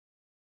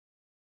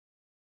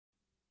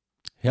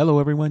Hello,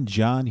 everyone.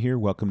 John here.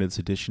 Welcome to this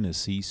edition of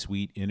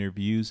C-Suite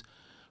Interviews,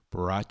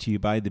 brought to you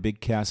by the Big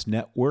Cast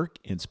Network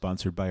and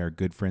sponsored by our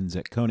good friends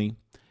at Coney.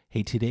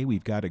 Hey, today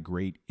we've got a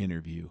great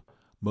interview.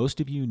 Most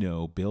of you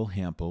know Bill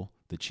Hample,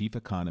 the Chief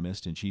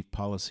Economist and Chief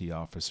Policy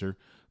Officer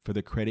for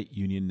the Credit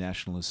Union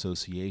National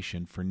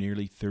Association for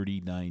nearly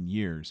 39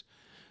 years.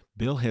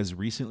 Bill has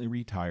recently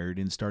retired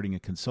and starting a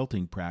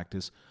consulting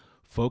practice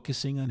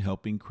focusing on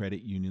helping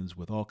credit unions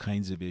with all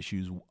kinds of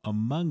issues.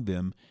 Among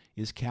them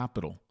is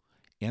capital.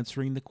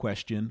 Answering the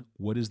question,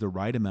 what is the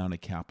right amount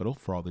of capital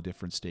for all the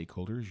different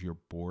stakeholders, your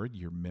board,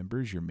 your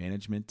members, your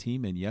management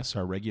team, and yes,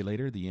 our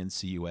regulator, the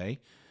NCUA?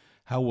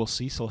 How will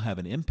CECL have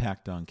an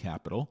impact on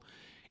capital?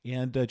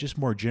 And just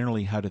more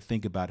generally, how to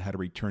think about how to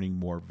returning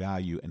more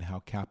value and how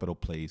capital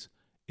plays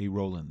a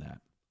role in that.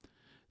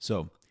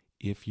 So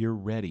if you're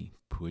ready,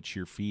 put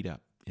your feet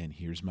up. And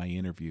here's my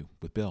interview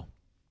with Bill.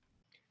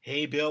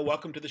 Hey, Bill,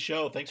 welcome to the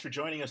show. Thanks for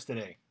joining us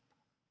today.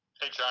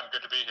 Hey, John,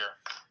 good to be here.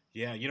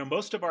 Yeah,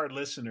 most of our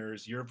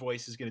listeners, your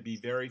voice is going to be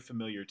very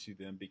familiar to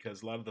them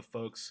because a lot of the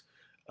folks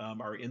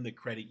are in the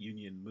credit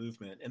union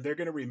movement, and they're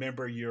going to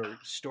remember your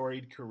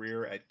storied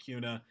career at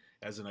CUNA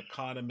as an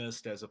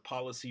economist, as a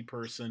policy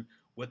person.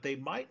 What they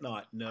might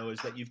not know is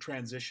that you've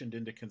transitioned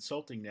into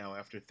consulting now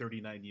after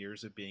 39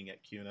 years of being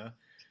at CUNA.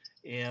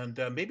 And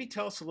maybe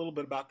tell us a little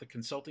bit about the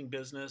consulting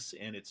business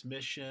and its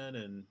mission,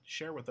 and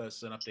share with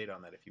us an update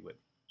on that, if you would.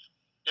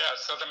 Yeah,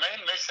 so the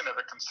main mission of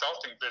the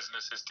consulting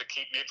business is to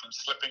keep me from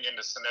slipping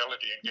into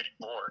senility and getting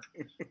bored.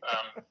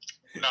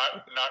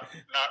 Not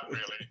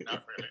really.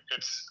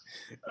 It's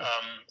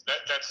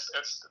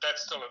that's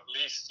still at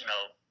least 2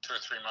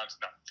 or 3 months.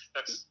 No,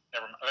 that's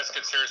never mind. Let's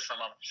get serious for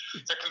a moment.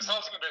 The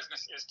consulting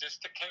business is just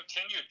to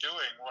continue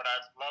doing what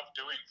I've loved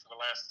doing for the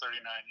last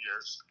 39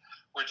 years,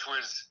 which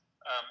was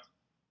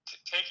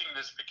taking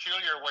this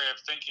peculiar way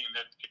of thinking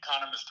that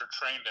economists are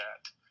trained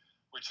at,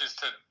 which is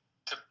to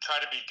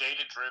try to be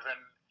data-driven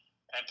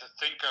and to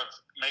think of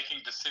making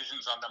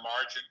decisions on the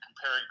margin,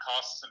 comparing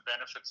costs and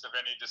benefits of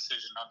any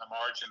decision on the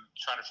margin,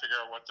 trying to figure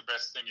out what the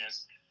best thing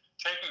is.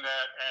 Taking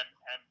that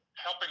and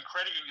helping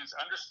credit unions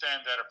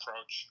understand that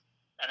approach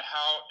and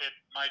how it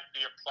might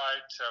be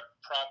applied to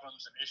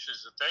problems and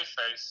issues that they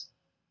face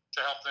to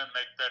help them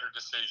make better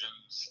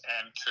decisions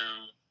and to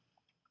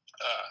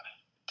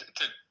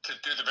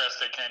do the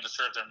best they can to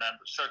serve their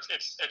members. So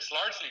it's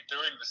largely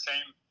doing the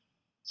same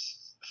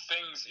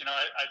things.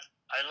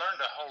 I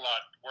learned a whole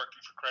lot working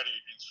for credit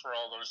unions for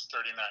all those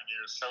 39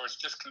 years. So it's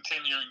just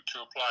continuing to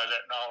apply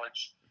that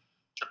knowledge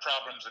to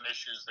problems and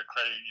issues that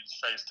credit unions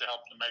face to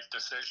help them make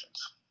decisions.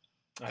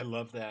 I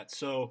love that.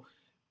 So,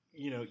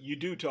 you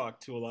do talk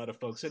to a lot of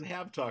folks and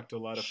have talked to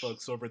a lot of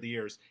folks over the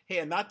years. Hey,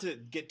 and not to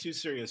get too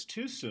serious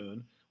too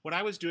soon, when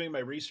I was doing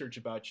my research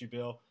about you,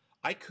 Bill,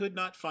 I could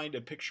not find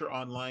a picture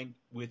online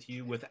with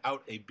you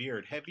without a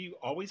beard. Have you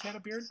always had a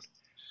beard?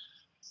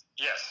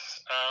 Yes.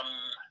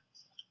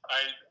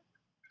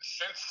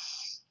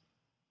 Since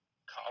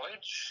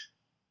college,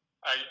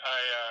 I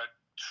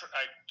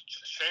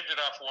shaved it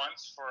off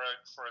once for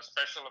a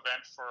special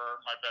event for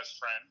my best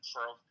friend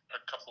for a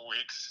couple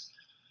weeks,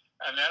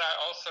 and then I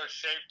also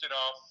shaved it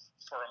off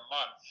for a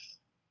month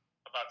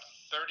about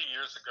 30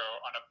 years ago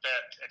on a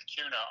bet at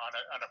CUNA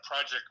on a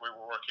project we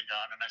were working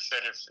on, and I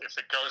said if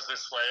it goes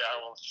this way,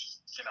 I will.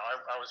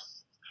 I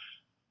was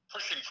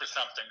pushing for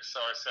something,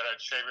 so I said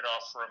I'd shave it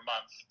off for a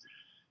month,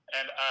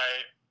 and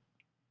I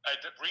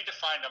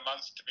redefined a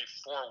month to be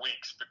 4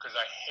 weeks because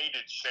I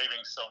hated shaving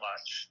so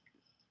much.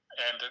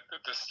 And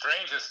the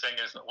strangest thing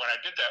is when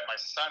I did that, my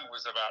son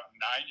was about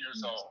 9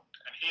 years old,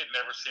 and he had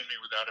never seen me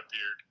without a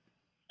beard.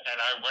 And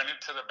I went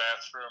into the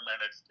bathroom, and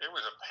it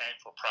was a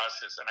painful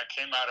process. And I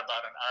came out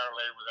about an hour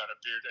later without a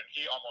beard, and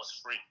he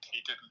almost freaked.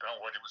 He didn't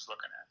know what he was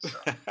looking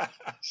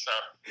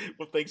at.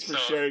 Well, thanks for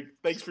sharing.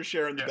 Thanks for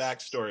sharing the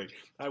backstory.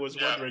 I was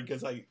wondering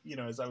because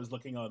as I was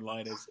looking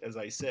online, as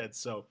I said.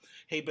 So,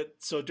 hey,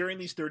 so during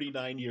these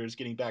 39 years,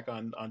 getting back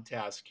on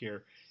task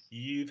here,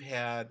 you've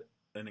had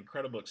an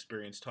incredible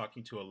experience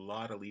talking to a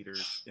lot of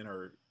leaders in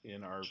our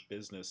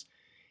business.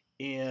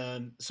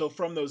 And so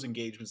from those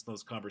engagements and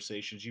those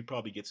conversations, you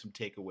probably get some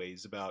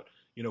takeaways about,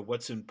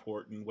 what's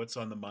important, what's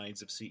on the minds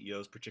of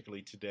CEOs,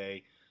 particularly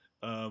today.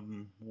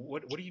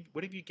 What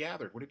have you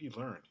gathered? What have you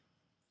learned?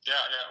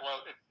 Yeah. Well,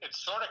 it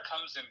sort of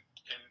comes in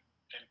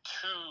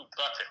two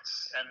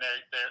buckets, and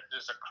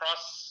there's a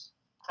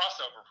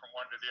crossover from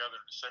one to the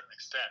other to a certain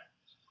extent.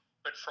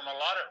 But from a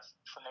lot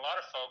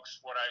of folks,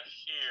 what I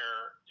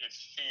hear is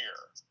fear,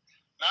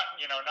 not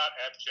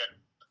abject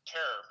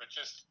terror, but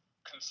just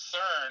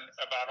concern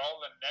about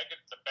all the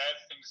bad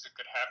things that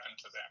could happen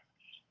to them,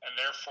 and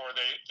therefore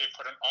they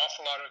put an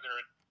awful lot of their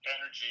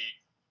energy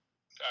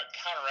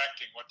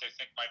counteracting what they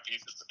think might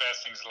be the bad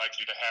things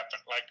likely to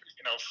happen. Like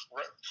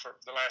for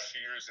the last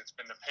few years, it's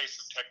been the pace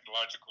of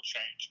technological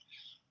change.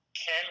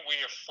 Can we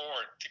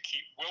afford to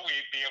keep? Will we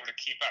be able to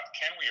keep up?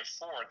 Can we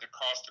afford the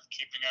cost of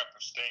keeping up,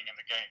 of staying in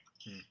the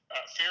game?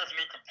 Fear of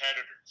new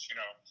competitors,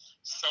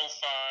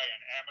 SoFi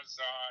and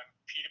Amazon,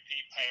 P2P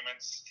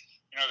payments.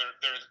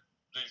 There's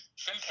the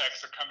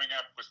fintechs are coming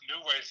up with new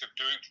ways of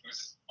doing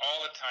things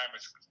all the time.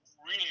 It's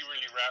really,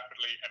 really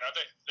rapidly, and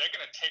they're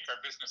going to take our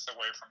business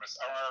away from us.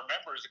 Our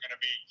members are going to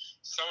be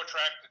so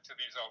attracted to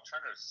these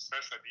alternatives,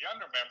 especially the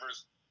younger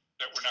members,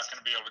 that we're not going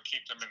to be able to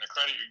keep them in the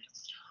credit union.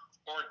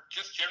 Or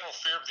just general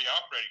fear of the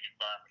operating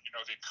environment,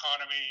 the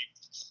economy,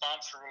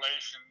 sponsor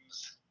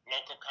relations,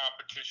 local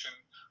competition,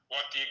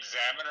 what the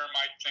examiner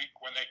might think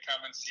when they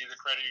come and see the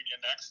credit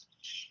union next.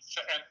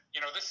 So, and,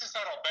 this is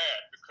not all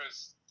bad,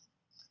 because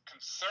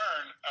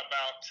concern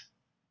about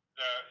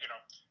the,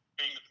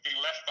 being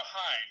left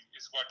behind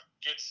is what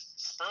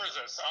spurs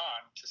us on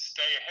to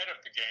stay ahead of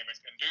the game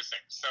and do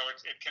things. So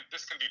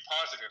this can be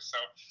positive. So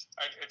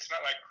it's not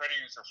like credit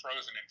unions are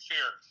frozen in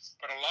fear,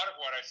 but a lot of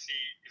what I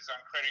see is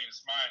on credit unions'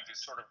 minds is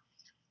sort of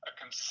a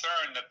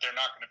concern that they're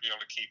not going to be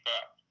able to keep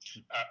up.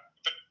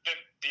 But then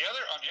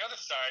on the other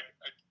side,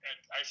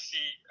 I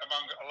see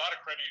among a lot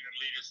of credit union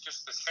leaders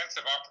just the sense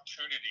of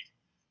opportunity,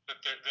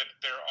 that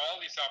there are all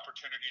these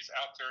opportunities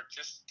out there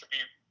just to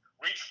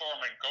reach for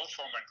them and go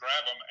for them and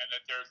grab them, and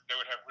that they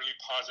would have really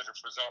positive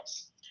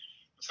results.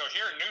 So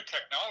here, new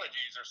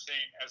technologies are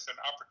seen as an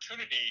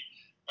opportunity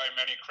by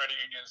many credit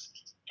unions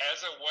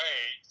as a way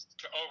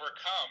to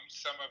overcome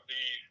some of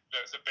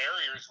the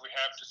barriers we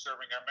have to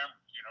serving our members,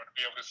 to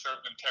be able to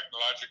serve them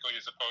technologically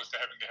as opposed to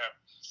having to have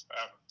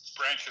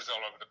branches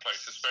all over the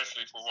place,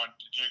 especially if we want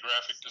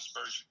geographic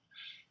dispersion.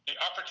 The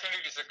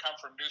opportunities that come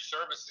from new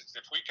services.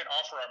 If we can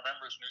offer our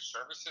members new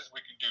services,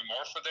 we can do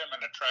more for them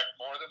and attract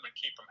more of them and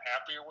keep them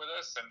happier with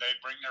us, and they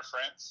bring their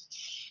friends.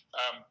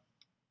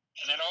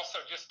 And then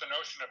also just the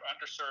notion of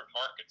underserved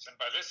markets. And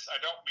by this,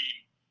 I don't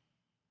mean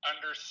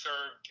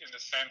underserved in the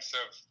sense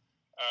of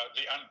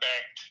the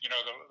unbanked,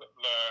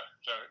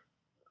 the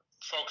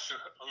folks who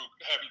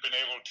haven't been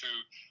able to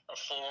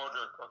afford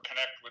or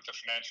connect with the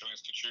financial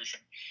institution.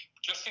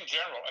 Just in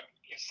general,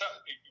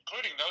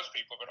 including those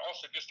people, but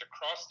also just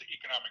across the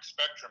economic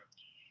spectrum,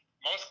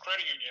 most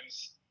credit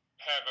unions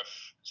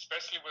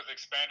especially with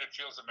expanded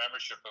fields of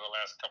membership for the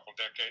last couple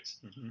decades,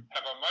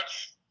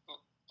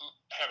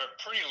 have a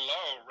pretty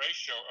low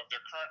ratio of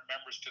their current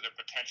members to their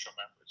potential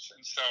members.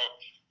 And so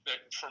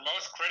for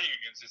most credit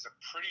unions is a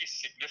pretty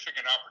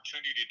significant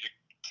opportunity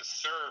to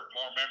serve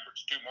more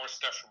members, do more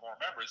stuff for more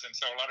members. And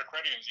so a lot of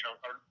credit unions,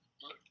 are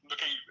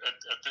looking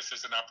at this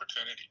as an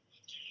opportunity.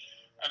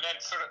 And then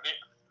sort of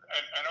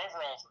an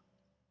overall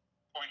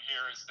point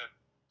here is that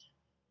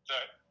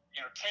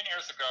 10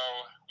 years ago,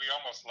 we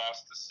almost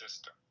lost the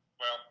system.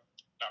 Well,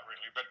 not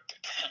really, but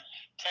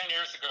 10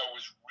 years ago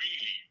was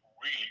really,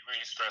 really,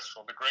 really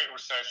stressful. The Great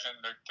Recession,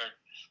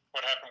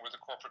 what happened with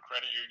the corporate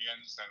credit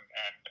unions and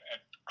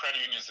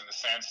credit unions in the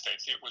Sand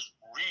States, it was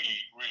really,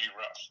 really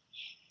rough.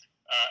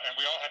 And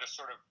we all had to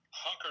sort of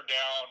hunker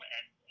down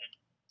and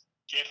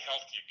get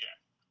healthy again.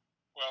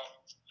 Well,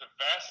 the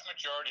vast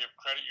majority of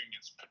credit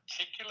unions,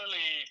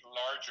 particularly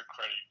larger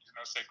credit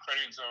unions, say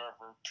credit unions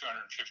over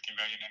 250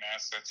 million in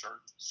assets,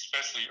 or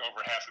especially over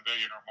 $500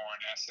 million or more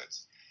in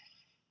assets,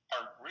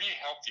 are really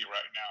healthy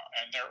right now,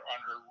 and they're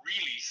on a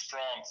really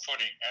strong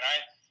footing. And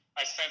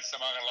I sense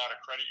among a lot of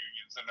credit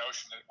unions the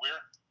notion that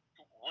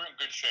we're in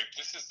good shape.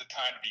 This is the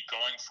time to be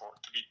going for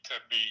it, to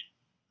be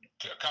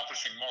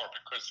accomplishing more,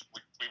 because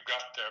we've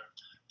got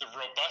the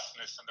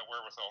robustness and the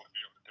wherewithal to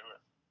be able to do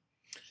it.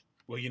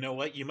 Well, you know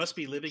what? You must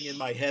be living in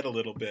my head a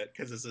little bit,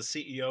 because as a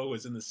CEO who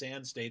is in the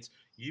Sand States,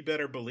 you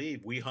better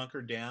believe we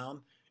hunkered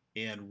down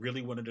and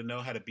really wanted to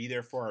know how to be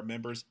there for our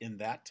members in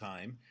that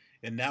time.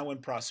 And now in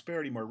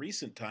prosperity, more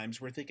recent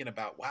times, we're thinking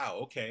about, wow,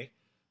 okay,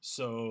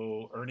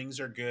 so earnings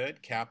are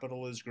good,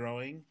 capital is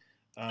growing.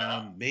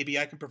 Maybe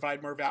I can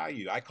provide more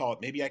value. I call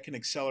it, maybe I can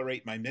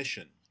accelerate my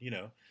mission,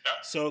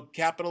 So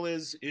capital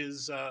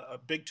is a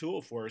big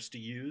tool for us to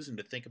use and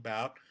to think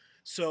about.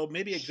 So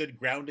maybe a good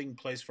grounding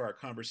place for our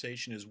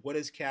conversation is, what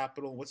is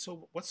capital? What's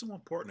so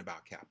important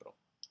about capital?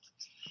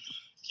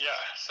 Yeah,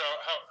 so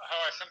how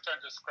I sometimes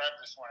describe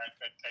this when I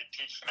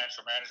teach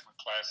financial management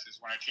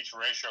classes, when I teach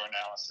ratio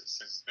analysis,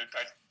 is that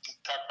I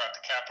talk about the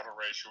capital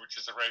ratio, which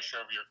is the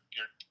ratio of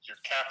your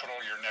capital,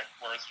 your net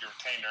worth, your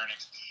retained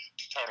earnings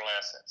to total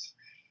assets.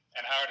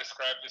 And how I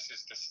describe this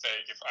is to say,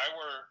 if I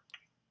were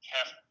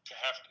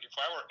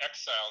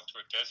exiled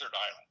to a desert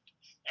island,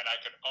 and I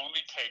could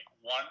only take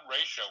one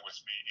ratio with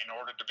me in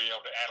order to be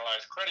able to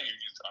analyze credit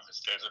unions on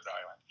this desert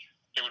island,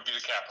 it would be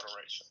the capital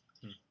ratio.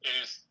 It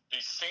is the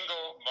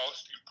single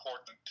most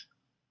important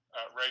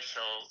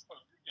ratio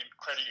in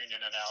credit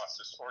union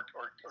analysis, or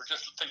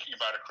just thinking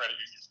about a credit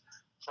union,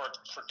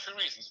 for two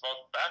reasons,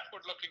 both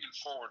backward-looking and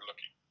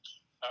forward-looking.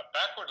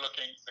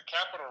 Backward-looking, the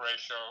capital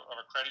ratio of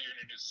a credit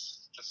union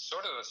is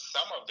sort of the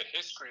sum of the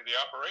history of the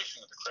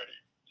operation of the credit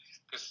union.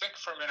 Because think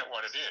for a minute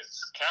what it is.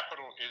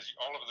 Capital is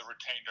all of the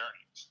retained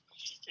earnings.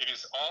 It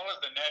is all of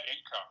the net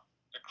income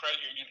the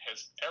credit union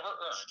has ever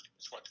earned,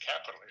 is what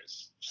capital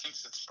is,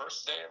 since its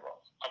first day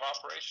of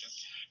operation,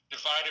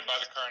 divided by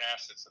the current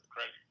assets of the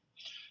credit union.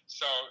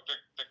 So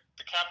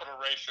the capital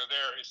ratio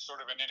there is sort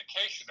of an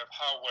indication of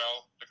how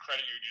well the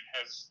credit union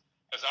has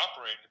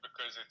operated,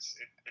 because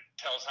it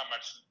tells how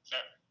much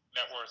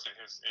net worth it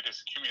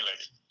has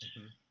accumulated.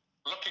 Mm-hmm.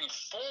 looking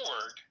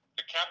forward,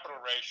 the capital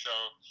ratio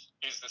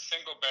is the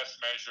single best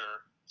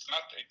measure. It's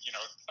not,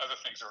 other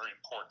things are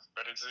important,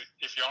 but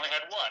if you only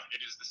had one,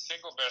 it is the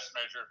single best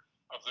measure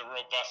of the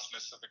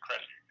robustness of the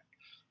credit union,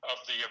 of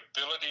the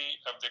ability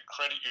of the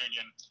credit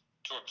union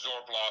to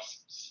absorb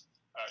losses,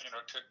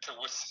 to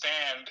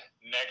withstand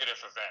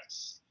negative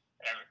events.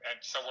 And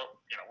so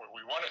what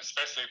we want,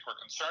 especially if we're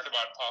concerned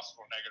about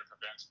possible negative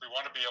events, we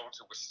want to be able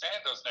to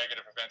withstand those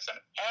negative events and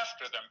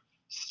after them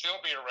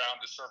still be around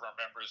to serve our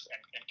members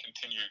and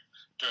continue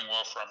doing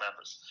well for our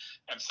members.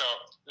 And so,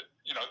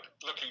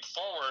 looking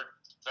forward,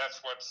 that's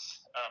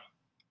what's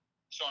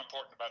so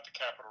important about the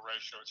capital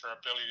ratio. It's our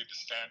ability to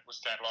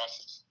withstand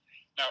losses.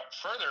 Now,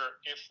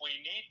 further, if we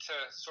need to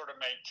sort of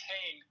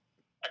maintain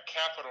a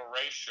capital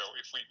ratio,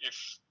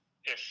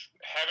 if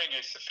having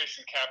a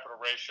sufficient capital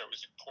ratio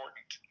is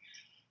important,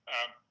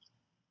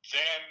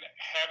 then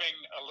having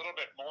a little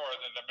bit more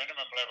than the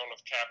minimum level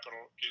of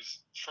capital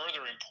is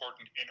further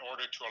important in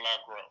order to allow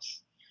growth.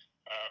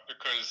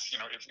 Because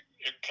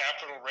if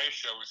capital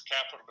ratio is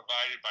capital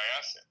divided by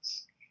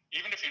assets,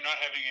 even if you're not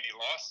having any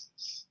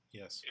losses,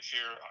 yes, if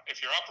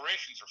your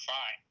operations are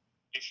fine,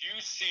 if you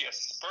see a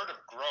spurt of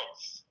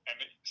growth,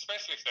 and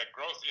especially if that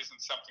growth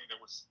isn't something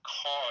that was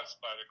caused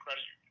by the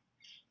credit union,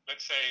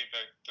 let's say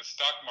the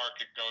stock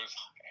market goes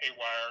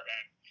haywire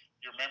and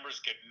your members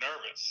get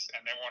nervous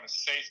and they want a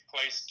safe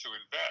place to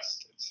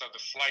invest. And so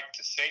the flight to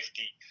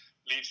safety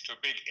leads to a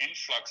big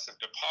influx of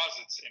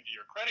deposits into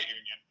your credit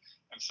union.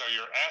 And so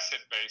your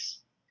asset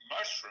base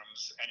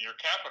mushrooms and your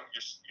capital,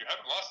 you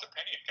haven't lost a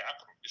penny of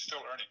capital. You're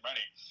still earning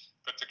money,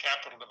 but the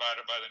capital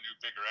divided by the new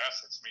bigger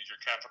assets means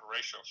your capital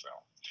ratio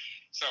fell.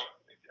 So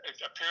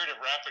a period of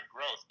rapid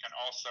growth can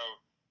also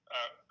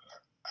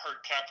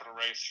hurt capital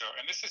ratio.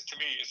 And this is, to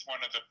me, is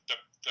one of the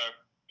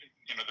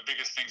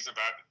biggest things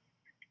about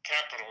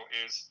capital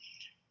is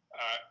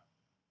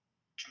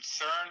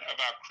concern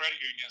about credit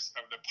unions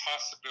of the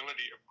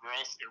possibility of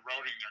growth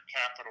eroding their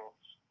capital,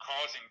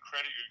 causing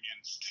credit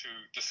unions to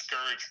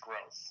discourage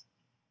growth.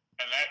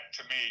 And that,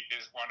 to me,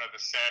 is one of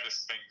the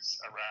saddest things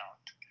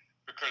around.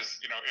 Because,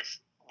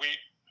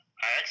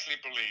 I actually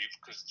believe,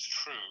 because it's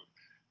true,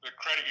 the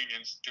credit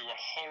unions do a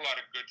whole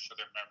lot of good for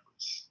their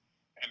members.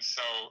 And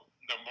so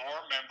the more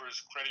members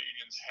credit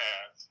unions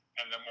have,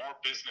 and the more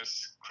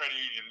business credit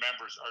union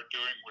members are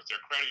doing with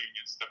their credit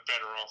unions, the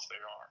better off they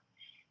are.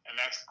 And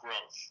that's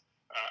growth.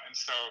 And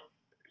so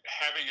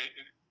having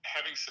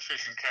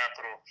sufficient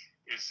capital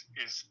is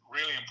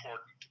really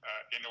important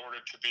in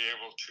order to be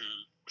able to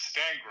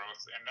withstand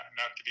growth and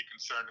not to be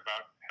concerned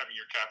about having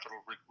your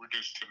capital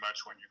reduced too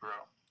much when you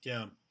grow.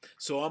 Yeah.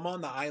 So I'm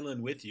on the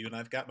island with you, and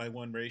I've got my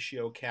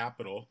 1-ratio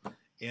capital.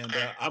 And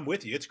I'm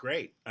with you. It's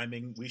great. I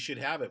mean, we should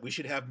have it. We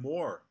should have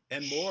more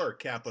and more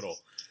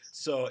capital.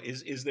 So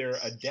is there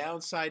a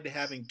downside to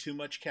having too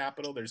much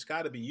capital? There's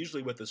got to be.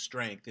 Usually with the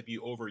strength, if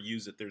you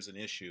overuse it, there's an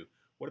issue.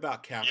 What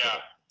about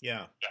capital?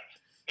 Yeah.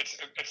 It's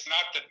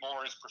not that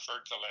more is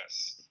preferred to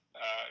less.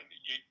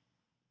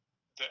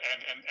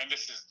 And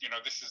this is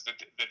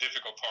the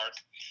difficult part.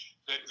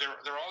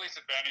 There are all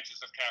these advantages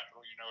of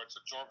capital. It's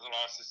absorbs the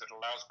losses, it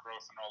allows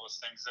growth, and all those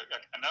things.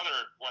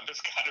 Another one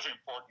that's kind of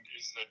important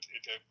is that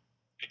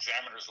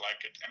examiners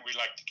like it, and we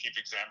like to keep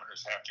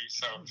examiners happy.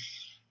 So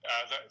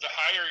the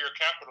higher your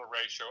capital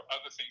ratio,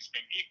 other things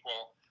being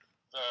equal,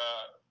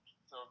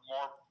 the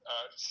more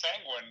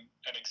sanguine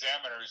an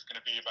examiner is going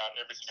to be about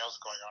everything else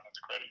going on in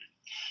the credit union.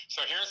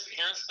 So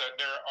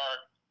there are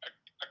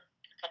a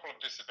couple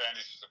of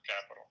disadvantages of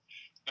capital.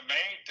 The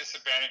main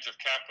disadvantage of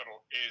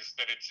capital is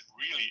that it's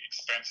really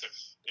expensive.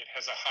 It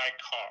has a high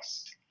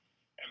cost.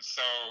 And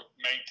so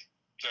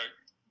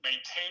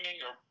maintaining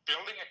or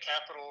building a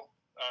capital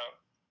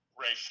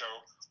ratio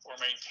or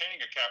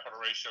maintaining a capital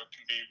ratio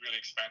can be really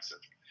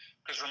expensive.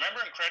 Because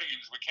remember, in credit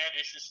unions, we can't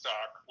issue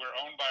stock. We're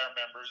owned by our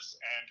members,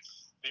 and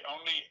the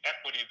only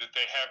equity that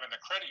they have in the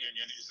credit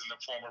union is in the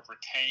form of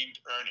retained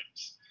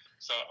earnings.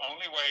 So the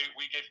only way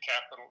we get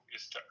capital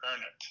is to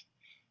earn it.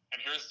 And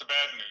here's the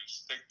bad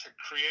news. To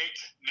create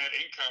net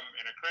income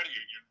in a credit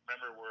union,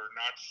 remember, we're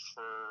not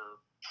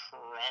for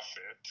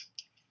profit.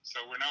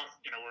 So we're not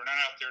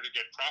out there to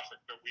get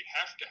profit, but we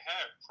have to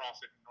have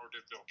profit in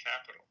order to build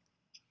capital.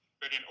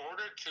 But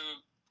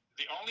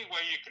the only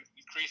way you can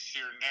increase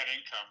your net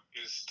income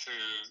is to,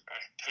 I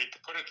hate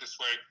to put it this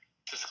way,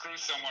 to screw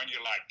someone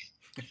you like.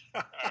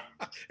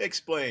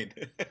 Explain.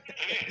 It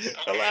is.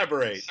 Okay.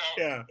 Elaborate. So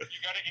yeah. You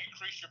got to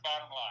increase your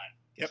bottom line.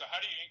 Yep. So how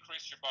do you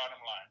increase your bottom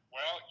line?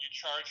 Well, you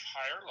charge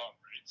higher loan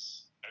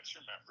rates. That's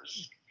your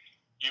members.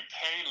 You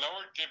pay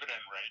lower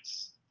dividend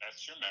rates.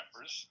 That's your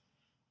members.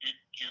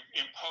 You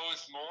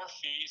impose more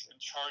fees and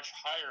charge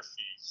higher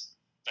fees.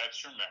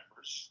 That's your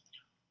members.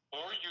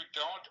 Or you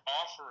don't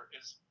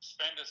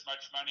spend as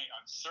much money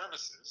on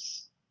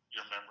services.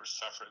 Your members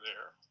suffer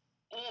there.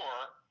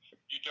 Or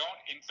you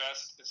don't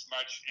invest as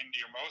much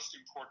into your most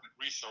important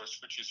resource,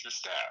 which is your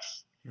staff.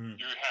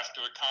 You have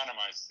to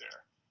economize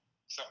there.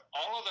 So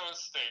all of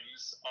those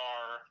things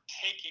are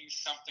taking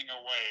something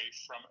away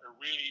from a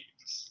really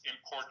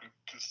important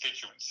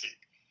constituency.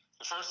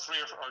 the first three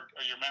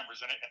are your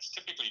members, and it's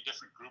typically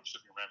different groups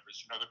of your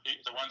members.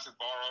 The ones who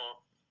borrow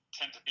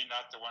tend to be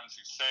not the ones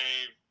who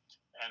save,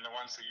 and the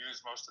ones who use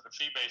most of the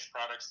fee-based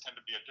products tend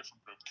to be a different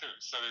group too.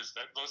 So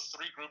those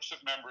three groups of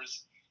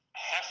members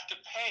have to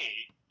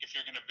pay if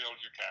you're going to build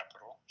your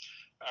capital,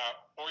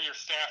 or your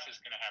staff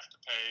is going to have to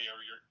pay, or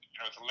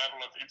the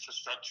level of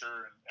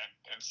infrastructure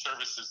and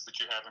services that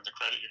you have in the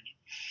credit union.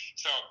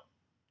 So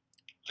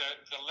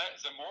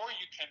the more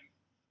you can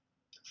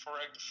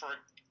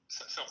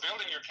so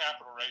building your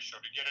capital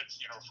ratio to get it,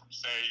 from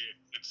say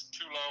it's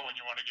too low and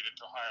you want to get it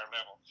to a higher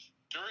level.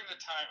 During the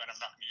time, and I'm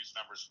not going to use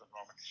numbers for the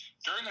moment,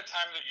 during the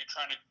time that you're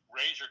trying to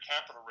raise your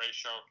capital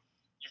ratio,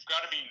 you've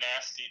got to be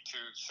nasty to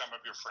some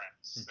of your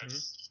friends. Mm-hmm.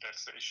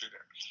 That's the issue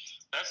there.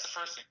 That's the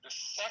first thing. The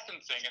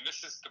second thing, and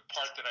this is the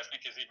part that I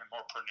think is even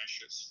more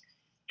pernicious,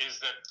 is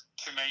that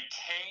to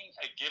maintain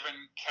a given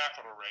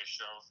capital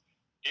ratio,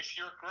 if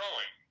you're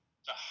growing,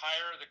 the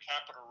higher the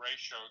capital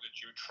ratio that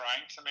you're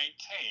trying to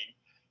maintain,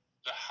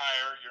 the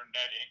higher your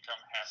net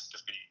income has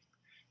to be.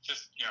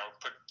 Just,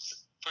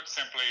 put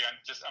simply, and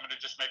I'm going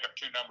to just make up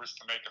two numbers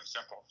to make them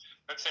simple.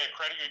 Let's say a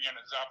credit union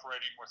is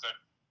operating with an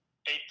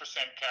 8%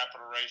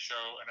 capital ratio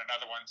and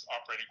another one's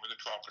operating with a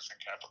 12%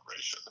 capital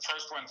ratio. The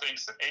first one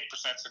thinks that 8%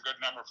 is a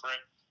good number for it.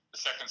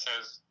 The second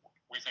says,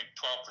 we think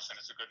 12%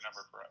 is a good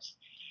number for us.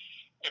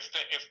 If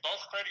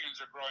both credit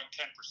unions are growing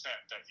 10%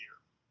 that year,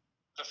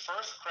 the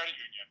first credit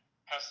union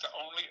has to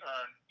only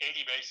earn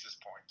 80 basis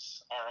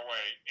points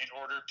ROA in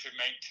order to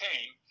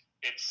maintain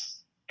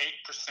its 8%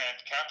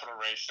 capital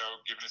ratio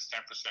given its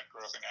 10%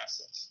 growth in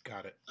assets.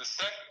 Got it. The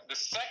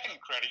second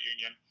credit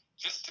union,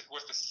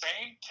 with the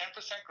same 10%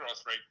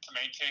 growth rate to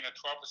maintain a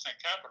 12%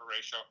 capital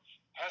ratio,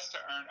 has to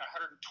earn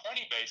 120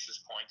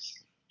 basis points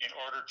in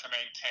order to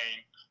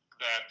maintain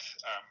that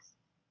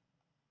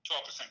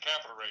 12%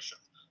 capital ratio.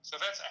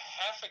 So that's a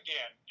half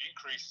again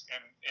increase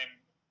in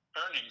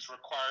earnings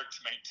required to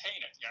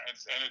maintain it.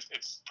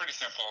 It's pretty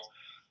simple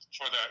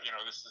for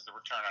this is the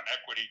return on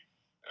equity,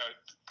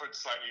 put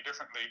slightly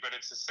differently, but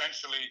it's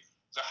essentially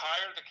the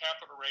higher the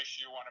capital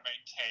ratio you want to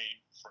maintain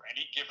for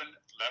any given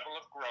level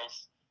of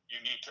growth, you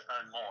need to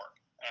earn more.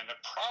 And the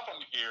problem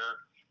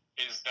here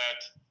is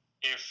that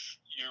if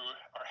you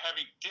are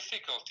having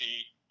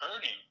difficulty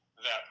earning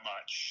that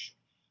much,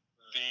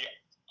 the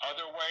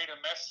other way to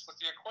mess with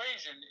the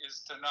equation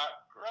is to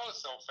not grow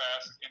so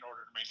fast in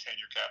order to maintain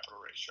your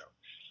capital ratio.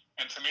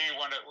 And to me,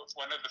 one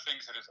of the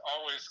things that has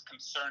always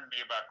concerned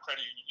me about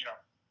credit unions,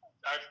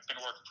 I've been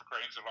working for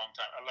credit unions a long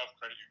time. I love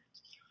credit unions.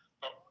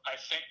 But I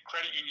think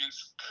credit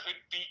unions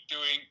could be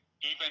doing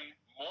even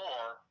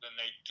more than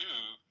they do,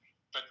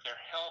 but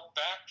they're held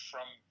back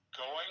from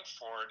going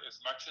for it as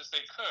much as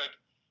they could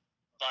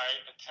by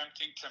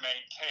attempting to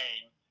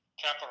maintain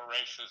capital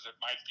ratios that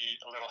might be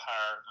a little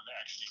higher than they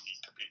actually need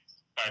to be,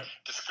 by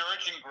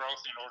discouraging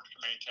growth in order to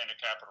maintain a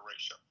capital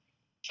ratio.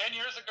 10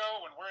 years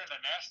ago, when we're in a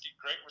nasty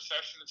Great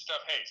Recession and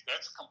stuff, hey,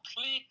 that's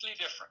completely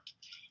different.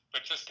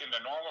 But just in the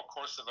normal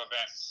course of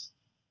events,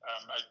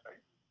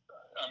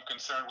 I'm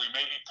concerned we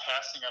may be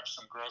passing up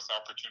some growth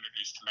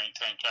opportunities to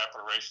maintain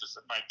capital ratios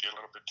that might be a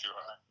little bit too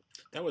high.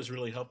 That was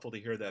really helpful to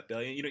hear that,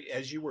 Bill.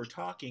 As you were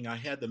talking, I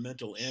had the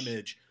mental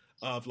image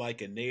of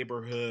like a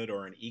neighborhood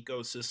or an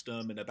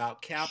ecosystem, and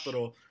about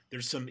capital,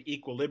 there's some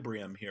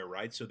equilibrium here,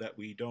 right? So that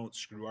we don't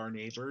screw our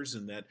neighbors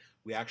and that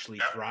we actually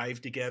thrive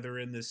together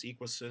in this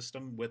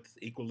ecosystem with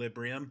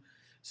equilibrium.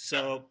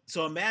 So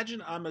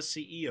imagine I'm a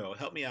CEO.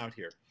 Help me out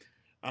here.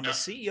 I'm a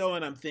CEO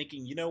and I'm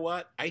thinking, you know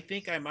what? I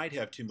think I might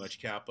have too much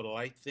capital.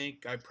 I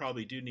think I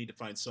probably do need to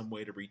find some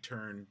way to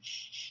return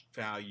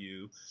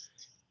value.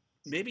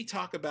 Maybe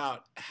talk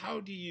about how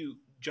do you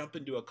jump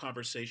into a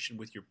conversation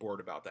with your board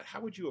about that? How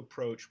would you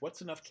approach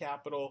what's enough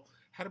capital?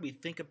 How do we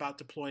think about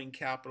deploying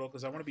capital?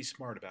 Because I want to be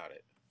smart about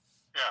it.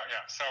 Yeah.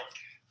 So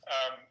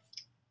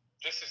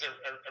this is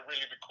a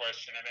really big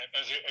question. And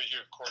as you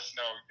of course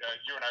know,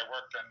 you and I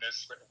worked on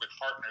this with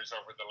partners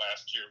over the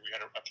last year. We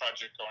had a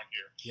project going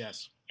here.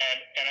 Yes.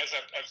 And as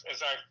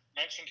I've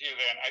mentioned to you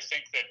then, I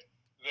think that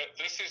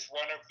this is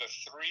one of the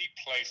three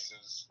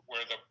places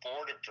where the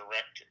board of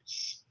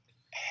directors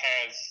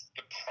has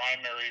the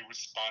primary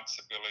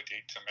responsibility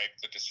to make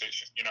the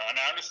decision. And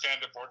I understand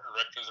the board of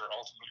directors are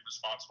ultimately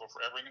responsible for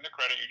everything in the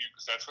credit union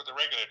because that's what the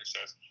regulator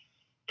says.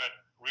 But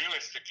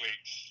realistically,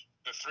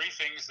 the three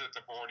things that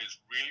the board is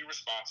really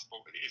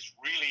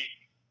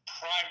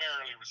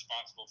primarily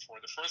responsible for.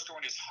 The first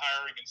one is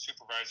hiring and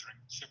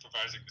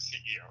supervising the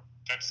CEO.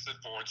 That's the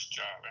board's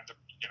job, and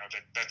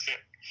that's it.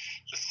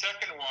 The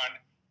second one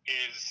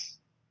is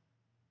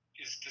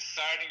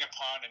deciding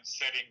upon and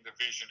setting the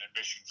vision and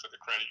mission for the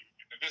credit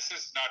union. And this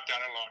is not done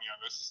alone.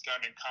 This is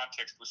done in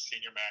context with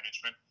senior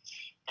management.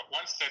 But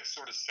once that's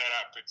sort of set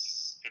up,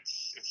 it's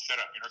set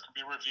up. It can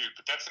be reviewed.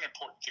 But that's an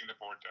important thing the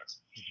board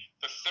does. Mm-hmm.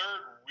 The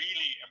third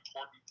really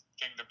important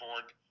thing the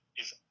board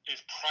is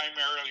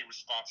primarily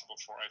responsible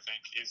for, I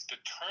think, is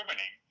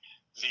determining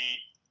the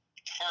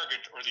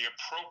target or the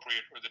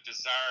appropriate or the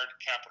desired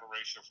capital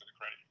ratio for the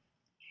credit union.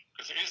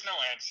 Because there is no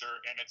answer,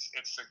 and it's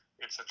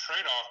a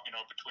trade-off,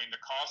 between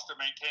the cost of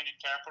maintaining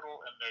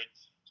capital and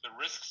the the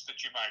risks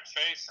that you might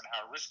face and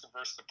how risk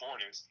averse the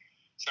board is.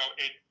 So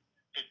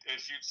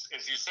as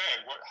you said,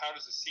 how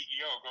does the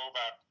CEO go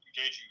about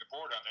engaging the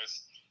board on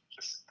this?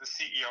 The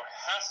CEO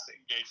has to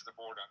engage the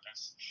board on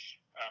this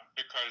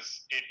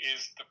because it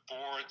is the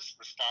board's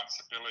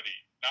responsibility,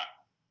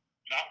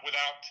 not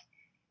without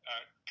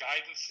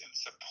guidance and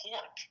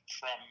support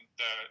from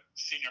the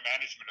senior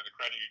management of the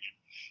credit union.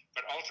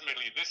 But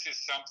ultimately, this is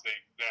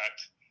something that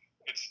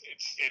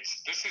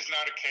this is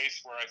not a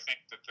case where I think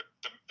that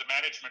the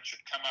management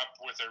should come up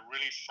with a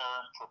really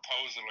firm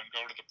proposal and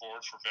go to the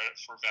board for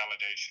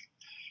validation.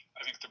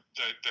 I think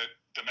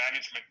the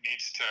management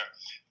needs to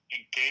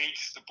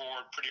engage the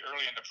board pretty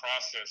early in the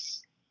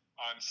process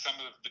on some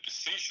of the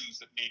decisions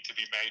that need to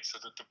be made so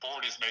that the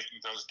board is making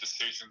those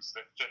decisions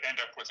that end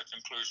up with a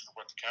conclusion of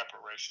what the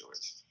capital ratio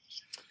is.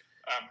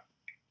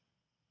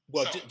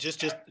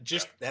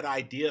 Just that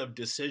idea of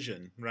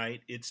decision,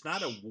 right? It's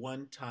not a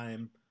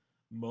one-time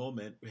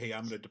moment, hey,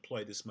 I'm going to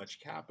deploy this much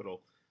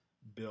capital,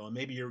 Bill, and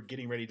maybe you're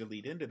getting ready to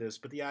lead into this,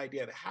 but the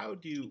idea of how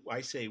do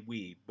I say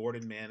we, board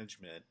and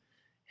management,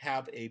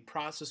 have a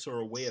process or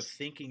a way of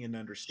thinking and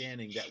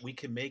understanding that we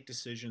can make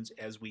decisions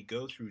as we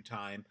go through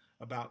time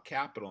about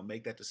capital and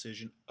make that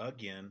decision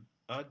again,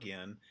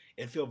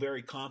 and feel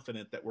very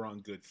confident that we're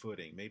on good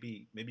footing.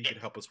 Maybe you could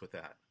help us with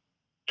that.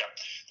 Yeah,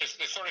 there's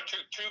sort of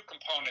two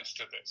components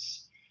to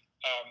this.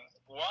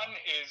 One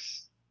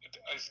is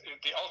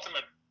the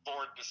ultimate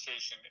board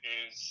decision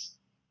is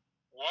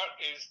what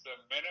is the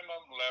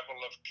minimum level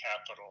of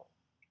capital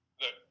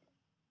that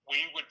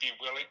we would be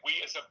willing, we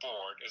as a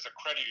board, as a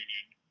credit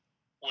union,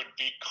 would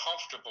be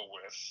comfortable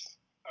with,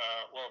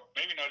 well,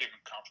 maybe not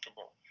even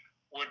comfortable,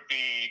 would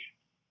be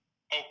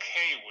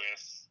okay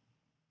with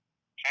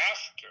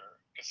after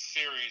a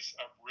series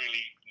of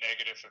really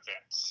negative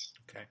events.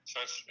 Okay.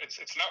 So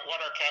it's not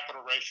what our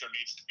capital ratio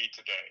needs to be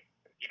today,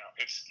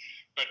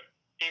 but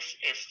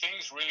if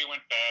things really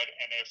went bad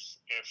and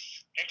if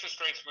interest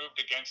rates moved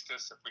against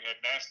us, if we had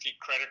nasty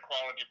credit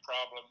quality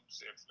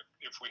problems,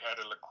 if we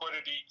had a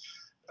liquidity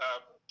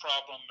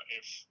problem,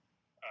 if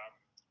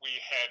we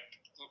had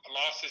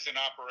losses in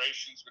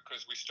operations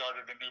because we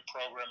started a new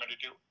program and to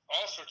do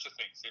all sorts of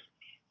things,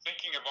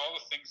 thinking of all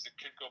the things that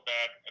could go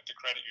bad at the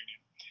credit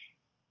union.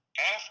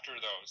 After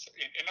those,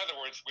 in other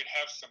words, we'd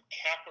have some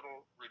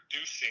capital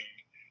reducing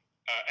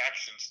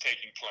actions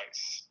taking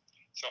place.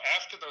 So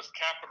after those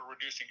capital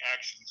reducing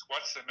actions,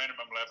 what's the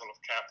minimum level of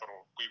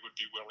capital we would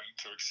be willing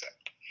to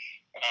accept?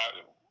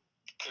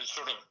 To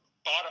sort of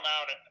bottom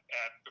out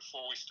at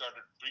before we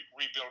started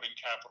rebuilding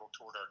capital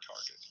toward our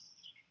target.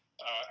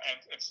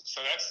 And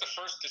so that's the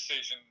first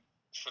decision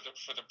for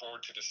the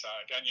board to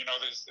decide. And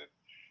there's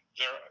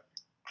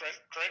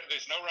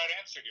no right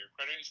answer here.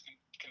 Credit unions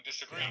can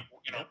disagree.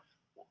 Yeah.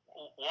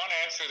 One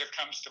answer that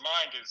comes to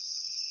mind is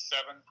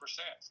 7%.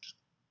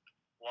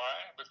 Why?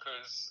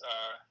 Because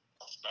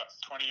about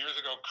 20 years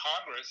ago,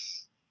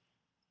 Congress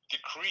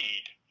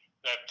decreed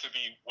that to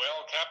be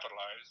well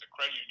capitalized, a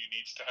credit union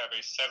needs to have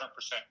a 7%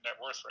 net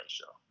worth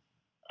ratio.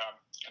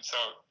 And so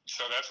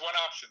that's one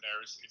option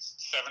there is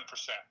 7%.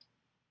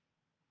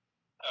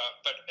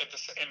 But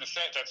this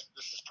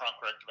is prompt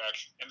corrective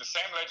action. In the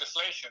same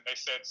legislation, they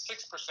said 6%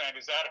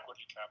 is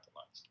adequately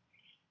capitalized.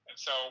 And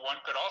so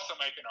one could also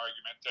make an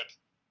argument that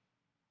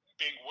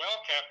being well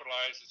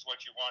capitalized is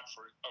what you want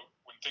for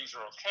when things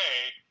are okay,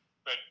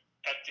 but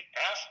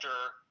after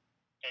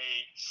a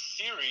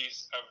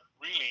series of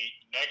really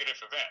negative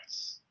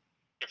events,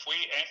 if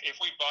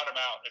we bottom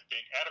out at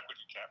being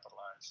adequately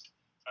capitalized,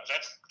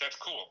 that's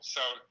cool.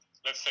 So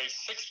let's say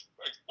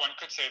one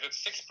could say that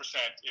 6%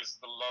 is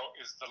the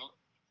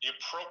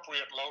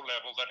appropriate low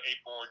level that a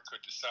board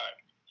could decide.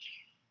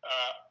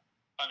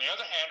 On the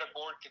other hand, a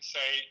board could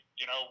say,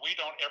 we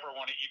don't ever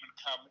want to even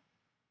come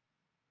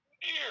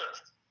near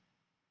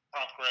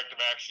prompt corrective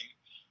action.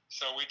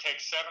 So we take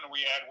 7,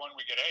 we add 1,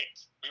 we get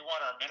 8. We want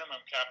our minimum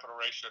capital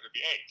ratio to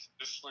be 8.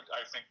 This would,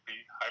 I think, be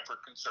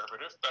hyper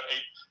conservative, but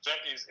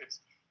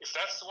if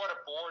that's what a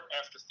board,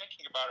 after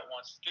thinking about it,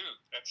 wants to do,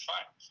 that's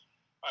fine.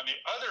 On the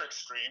other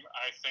extreme,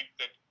 I think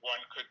that one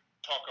could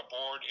talk a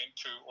board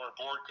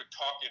could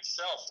talk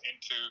itself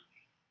into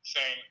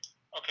saying,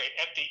 okay,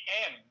 at the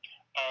end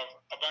of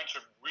a bunch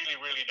of really,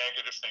 really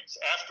negative things,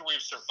 after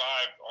we've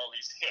survived all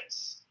these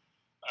hits,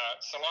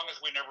 so long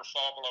as we never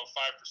fall below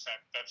 5%,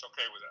 that's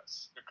okay with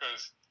us,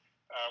 because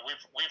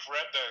we've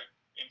read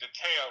in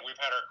detail.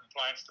 We've had our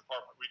compliance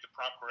department read the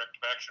prompt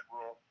corrective action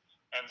rule,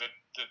 and the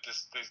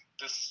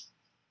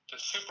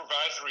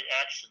supervisory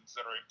actions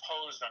that are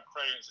imposed on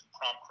credit unions in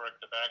prompt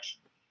corrective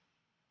action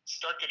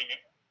start taking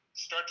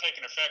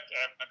effect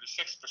under 6%,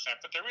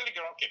 but they really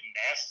don't get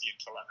nasty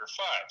until under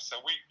 5.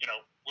 So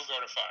we'll go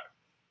to 5.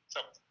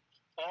 So.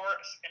 Or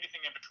anything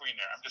in between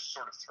there. I'm just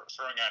sort of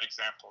throwing out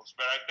examples.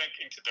 But I think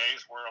in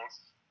today's world,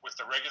 with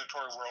the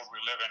regulatory world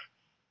we live in,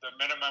 the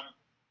minimum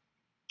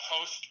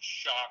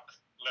post-shock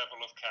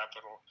level of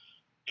capital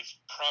is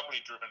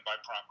probably driven by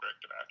prompt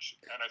corrective action.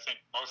 And I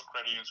think most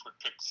credit unions would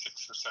pick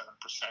 6 or 7%,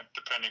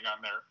 depending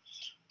on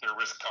their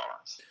risk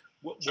tolerance.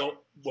 Well,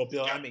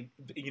 Bill, yeah. I mean,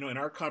 in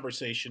our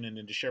conversation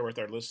and to share with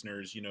our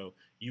listeners,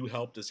 you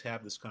helped us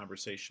have this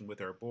conversation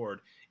with our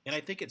board. And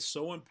I think it's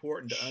so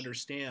important to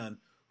understand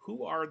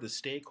who are the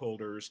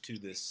stakeholders to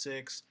this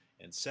 6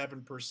 and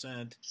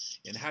 7%,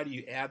 and how do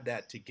you add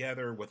that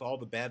together with all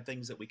the bad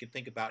things that we could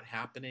think about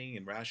happening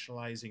and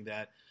rationalizing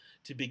that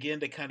to begin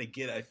to kind of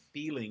get a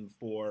feeling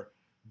for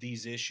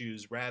these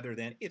issues, rather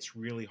than it's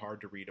really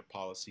hard to read a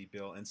policy,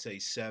 Bill, and say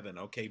 7.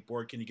 Okay,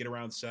 board, can you get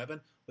around 7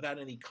 without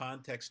any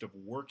context of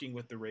working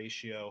with the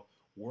ratio,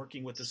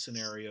 working with the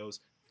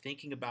scenarios,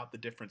 thinking about the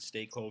different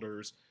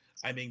stakeholders?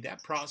 I mean,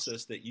 that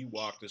process that you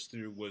walked us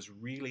through was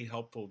really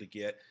helpful to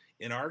get,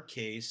 in our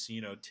case,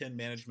 10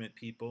 management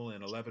people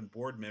and 11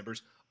 board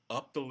members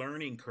up the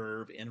learning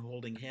curve and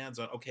holding hands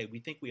on, okay, we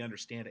think we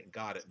understand it and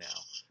got it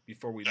now,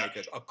 before we make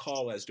a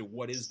call as to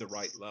what is the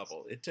right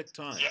level. It took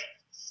time. Yeah.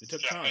 It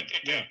took time.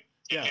 It did.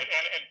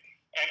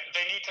 And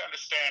they need to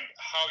understand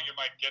how you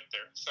might get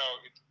there. So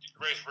you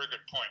raised a very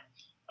good point.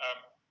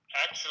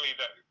 Actually,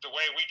 the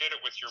way we did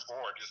it with your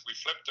board is we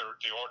flipped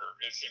the order.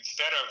 Is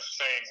instead of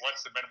saying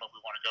what's the minimum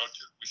we want to go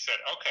to, we said,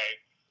 okay,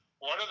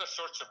 what are the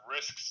sorts of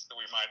risks that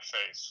we might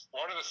face?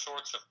 What are the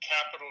sorts of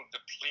capital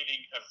depleting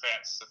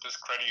events that this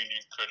credit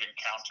union could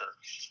encounter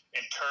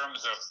in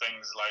terms of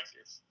things like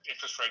if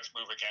interest rates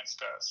move against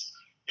us,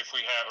 if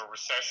we have a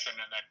recession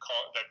and that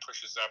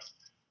pushes up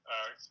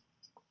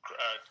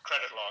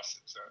credit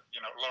losses,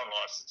 loan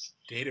losses.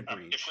 Data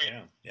breach. If we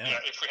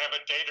have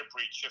a data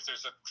breach, if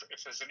there's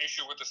an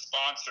issue with the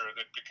sponsor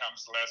that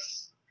becomes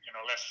less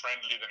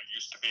friendly than it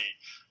used to be,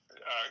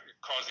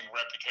 causing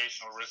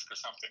reputational risk or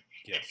something.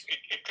 Yes.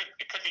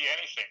 It could be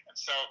anything. And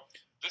so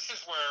this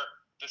is where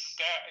the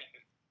staff.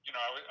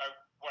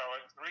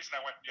 The reason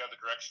I went in the other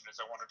direction is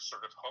I wanted to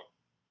sort of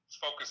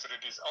focus that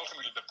it is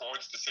ultimately the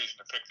board's decision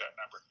to pick that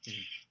number.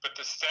 Mm-hmm. But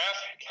the staff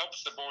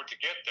helps the board to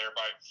get there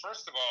by,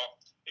 first of all,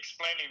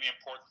 explaining the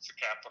importance of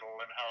capital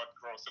and how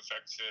growth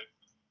affects it.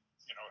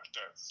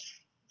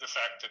 The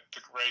fact that to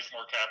raise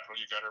more capital,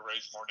 you got to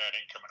raise more net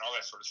income and all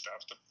that sort of stuff.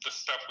 The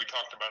stuff we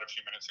talked about a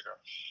few minutes ago.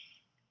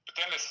 But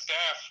then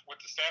what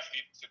the staff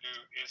needs to do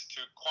is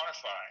to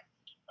quantify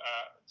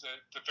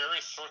the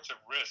various sorts of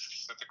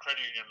risks that the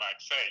credit union might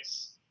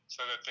face,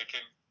 so that they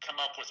can come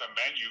up with a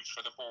menu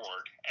for the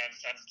board, and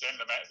then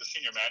the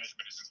senior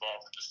management is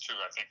involved in this too.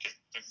 I think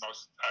in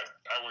most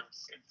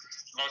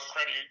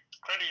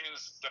credit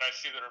unions that I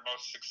see that are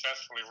most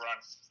successfully run,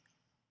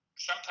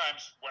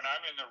 sometimes when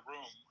I'm in the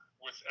room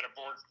at a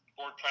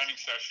board planning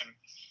session,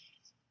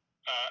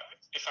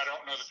 if I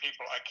don't know the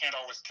people, I can't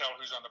always tell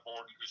who's on the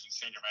board and who's in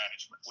senior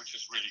management, which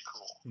is really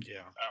cool.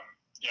 Yeah.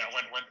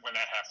 When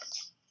that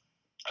happens.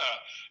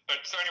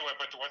 But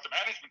what the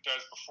management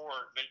does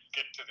before they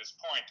get to this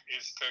point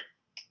is to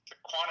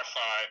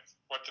quantify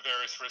what the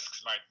various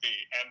risks might be.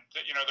 And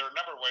there are a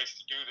number of ways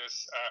to do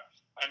this.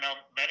 I know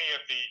many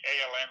of the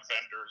ALM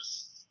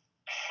vendors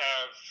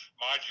have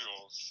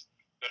modules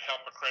that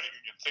help a credit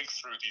union think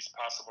through these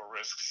possible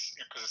risks,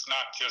 because it's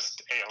not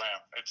just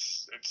ALM.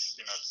 It's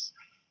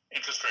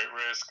interest rate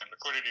risk and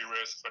liquidity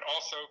risk, but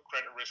also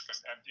credit risk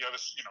and the other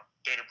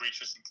data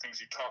breaches and things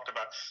you talked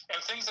about,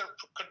 and things that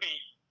could be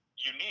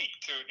unique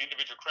to an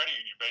individual credit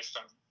union based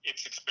on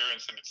its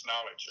experience and its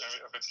knowledge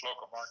of its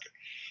local market.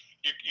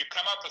 You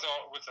come up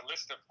with a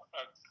list of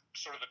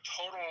sort of the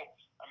total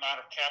amount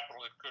of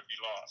capital that could be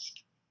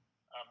lost.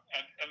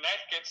 And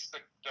that gets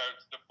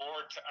the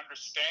board to a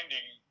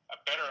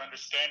better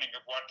understanding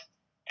of what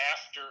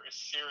after a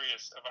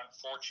series of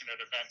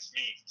unfortunate events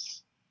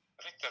means.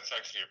 I think that's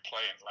actually a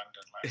play in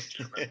London last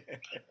year.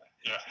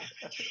 Yeah.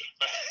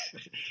 But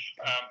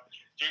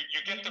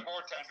you get the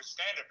board to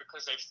understand it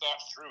because they've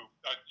thought through,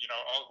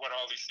 what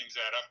all these things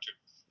add up to.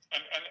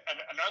 And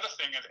another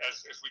thing,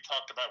 as we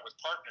talked about with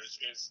partners,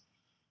 is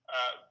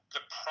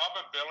the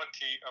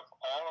probability of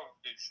all of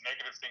these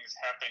negative things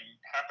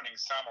happening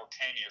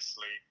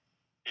simultaneously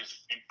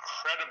is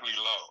incredibly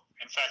low.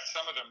 In fact,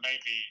 some of them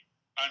may be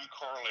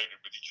uncorrelated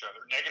with each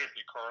other,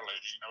 negatively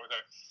correlated.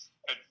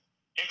 The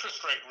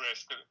interest rate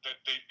risk,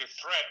 the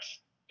threat,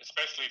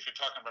 especially if you're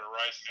talking about a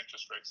rise in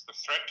interest rates, the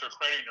threat to a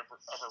credit union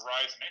of a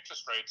rise in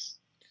interest rates,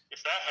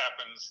 if that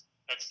happens,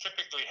 that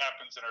typically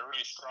happens in a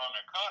really strong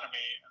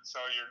economy, and so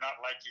you're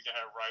not likely to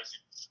have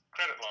rising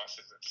credit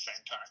losses at the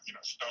same time.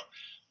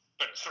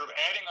 But sort of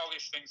adding all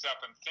these things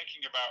up and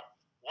thinking about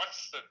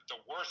what's the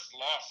worst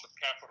loss of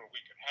capital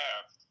we could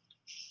have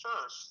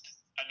first,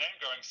 and then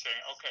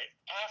saying, okay,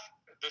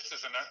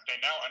 they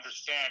now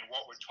understand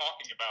what we're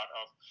talking about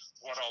of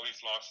what all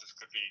these losses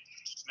could be.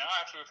 Now,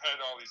 after we've had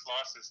all these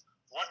losses,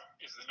 what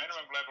is the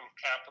minimum level of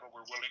capital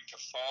we're willing to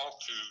fall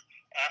to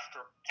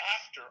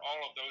after all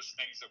of those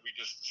things that we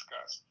just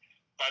discussed?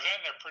 By then,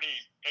 they're pretty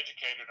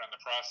educated on the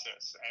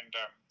process. And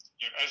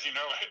as you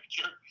know,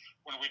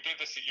 when we did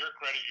this at your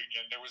credit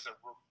union, there was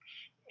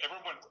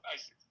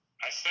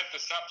I set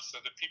this up so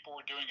that people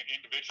were doing it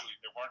individually.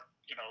 They weren't,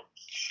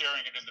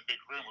 sharing it in the big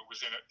room. It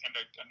was in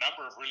a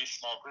number of really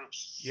small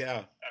groups. Yeah.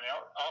 And they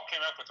all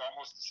came up with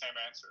almost the same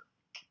answer.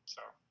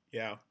 So.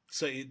 Yeah.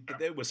 So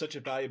it was such a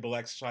valuable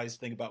exercise.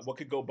 Think about what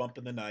could go bump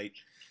in the night.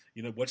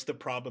 What's the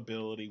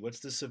probability? What's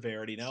the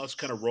severity? Now let's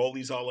kind of roll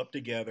these all up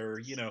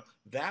together.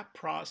 That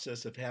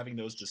process of having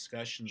those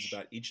discussions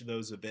about each of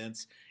those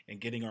events and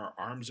getting our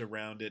arms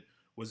around it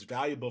was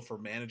valuable for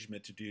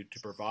management to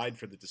provide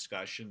for the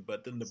discussion.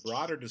 But then the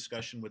broader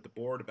discussion with the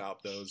board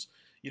about those,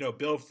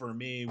 Bill, for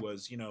me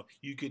was,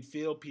 you could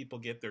feel people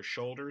get their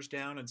shoulders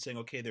down and saying,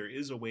 okay, there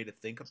is a way to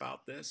think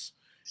about this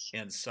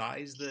and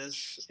size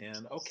this,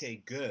 and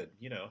okay, good,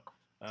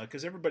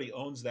 because everybody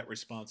owns that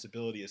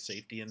responsibility of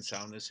safety and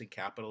soundness and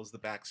capital as the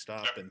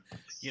backstop, and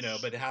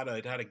but how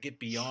to get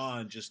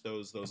beyond just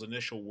those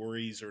initial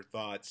worries or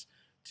thoughts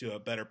to a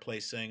better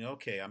place, saying,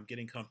 okay, I'm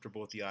getting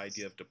comfortable with the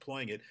idea of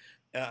deploying it.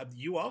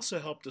 You also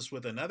helped us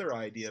with another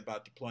idea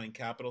about deploying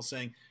capital,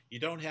 saying you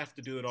don't have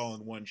to do it all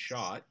in one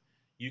shot.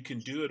 You can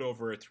do it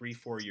over a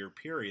 3-4 year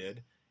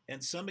period.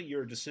 And some of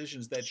your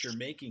decisions that you're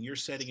making, you're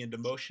setting into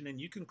motion,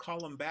 and you can call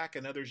them back,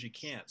 and others you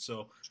can't.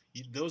 So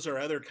those are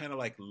other kind of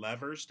like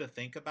levers to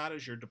think about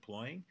as you're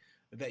deploying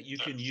that you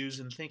can use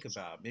and think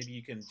about. Maybe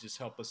you can just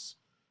help us,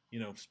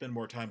 spend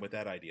more time with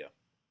that idea.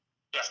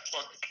 Yeah,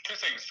 well, two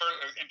things.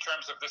 First, in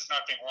terms of this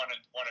not being one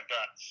and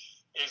done,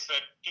 is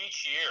that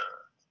each year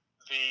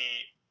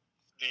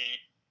the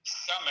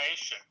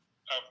summation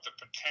of the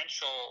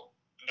potential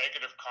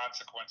negative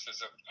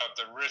consequences of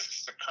the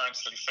risks that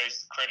currently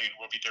face the credit union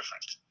will be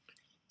different.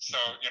 So,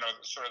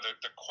 sort of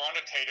the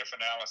quantitative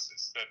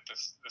analysis that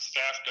the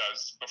staff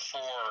does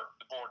before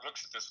the board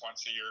looks at this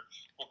once a year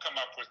will come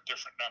up with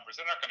different numbers.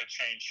 They're not going to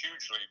change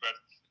hugely, but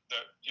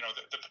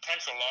the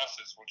potential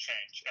losses will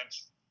change.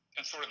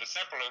 And sort of the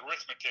simple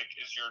arithmetic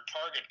is your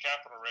target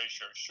capital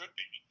ratio should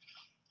be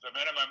the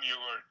minimum you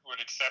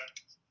would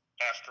accept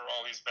after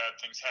all these bad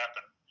things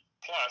happen,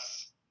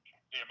 plus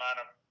the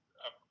amount of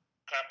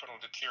capital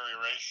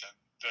deterioration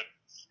that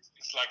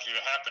is likely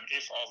to happen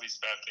if all these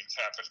bad things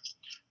happen,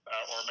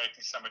 or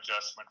making some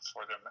adjustment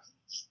for them.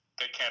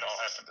 They can't all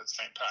happen at the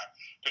same time.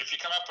 But if you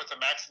come up with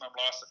the maximum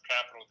loss of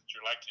capital that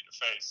you're likely to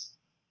face,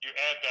 you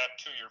add that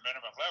to your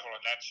minimum level,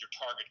 and that's your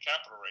target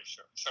capital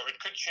ratio. So it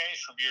could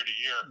change from year to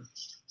year.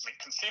 I mean,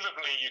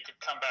 conceivably, you could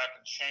come back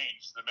and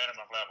change the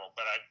minimum level,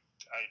 but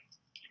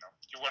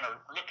you want to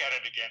look at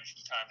it again from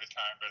time to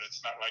time, but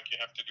it's not like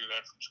you have to do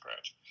that from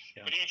scratch.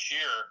 Yeah. But each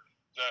year,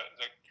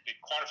 the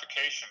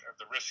quantification of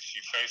the risks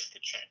you face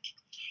could change.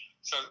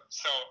 So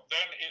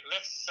then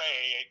let's say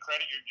a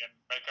credit union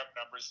make-up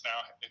numbers now,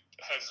 it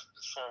has,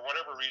 for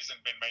whatever reason,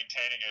 been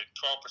maintaining a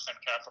 12%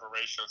 capital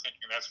ratio,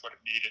 thinking that's what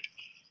it needed.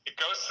 It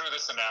goes through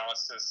this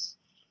analysis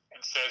and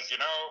says,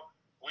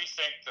 we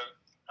think that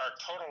our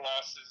total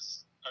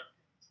losses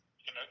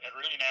in a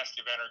really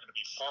nasty event are going to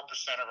be 4%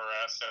 of our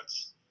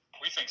assets.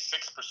 We think 6%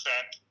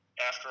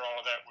 after all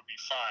of that would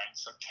be fine.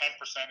 So 10%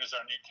 is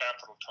our new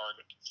capital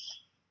target.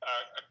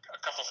 A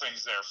couple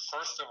things there.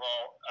 First of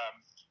all,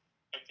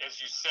 as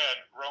you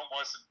said, Rome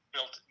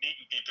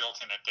needn't be built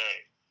in a day.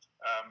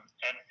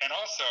 And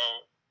also,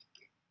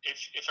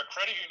 if a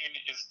credit union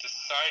is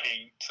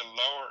deciding to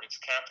lower its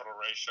capital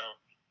ratio,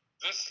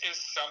 this is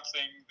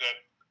something that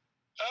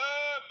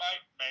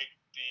might make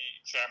the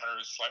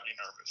examiners slightly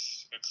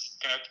nervous. It's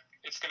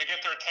gonna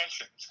get their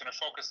attention. It's gonna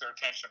focus their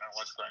attention on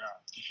what's going on.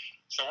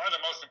 So one of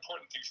the most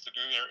important things to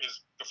do there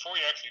is, before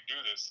you actually do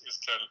this, is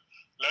to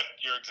let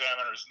your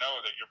examiners know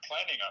that you're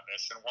planning on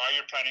this and why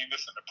you're planning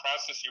this and the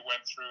process you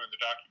went through and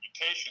the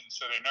documentation,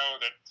 so they know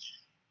that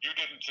you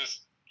didn't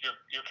just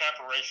your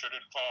capital ratio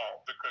didn't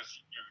fall because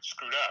you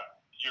screwed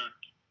up. You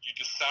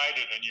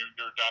decided and you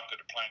adopted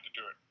a plan to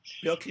do it.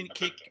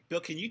 Bill,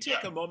 can you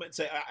take a moment and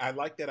say, I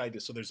like that idea.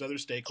 So there's other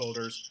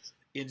stakeholders,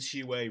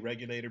 NCUA,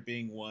 regulator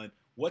being one.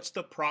 What's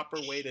the proper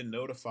way to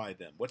notify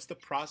them? What's the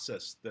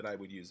process that I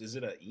would use? Is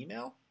it an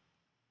email?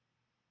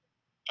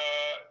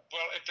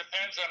 Well, it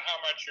depends on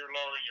how much you're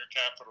lowering your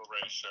capital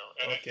ratio.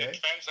 And it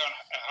depends on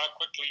how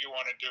quickly you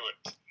want to do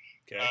it.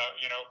 Okay.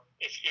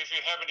 If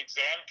you have an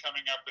exam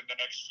coming up in the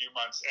next few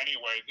months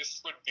anyway, this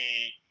would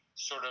be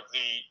sort of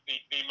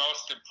the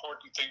most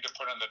important thing to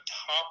put on the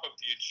top of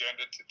the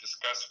agenda to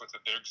discuss with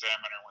their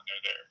examiner when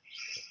they're there.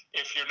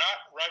 If you're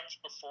not right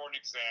before an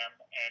exam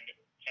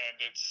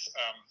and it's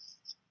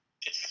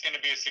going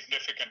to be a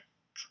significant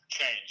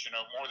change,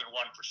 more than 1%,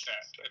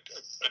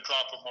 a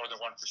drop of more than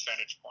 1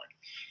 percentage point.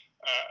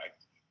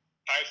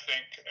 I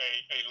think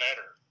a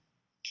letter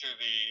to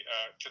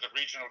the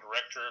regional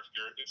director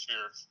if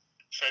you're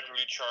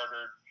federally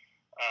chartered,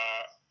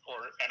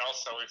 and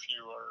also if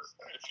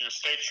you're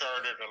state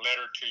chartered, a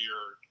letter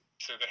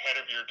to the head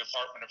of your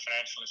Department of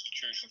Financial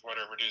Institutions,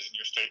 whatever it is in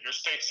your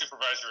state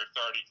supervisory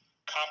authority,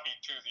 copy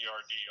to the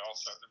RD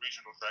also, the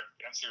regional director,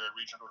 NCUA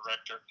regional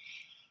director,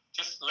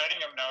 just letting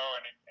them know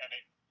and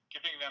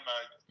giving them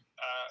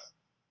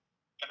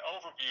an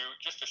overview,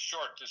 just a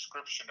short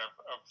description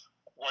of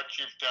what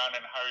you've done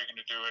and how you're going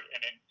to do it,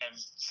 and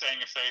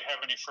saying if they have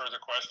any further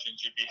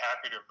questions, you'd be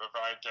happy to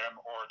provide them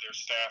or their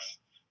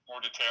staff more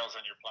details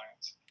on your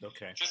plans.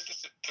 Okay. Just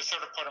to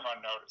sort of put them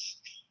on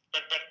notice.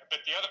 But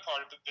the other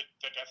part of it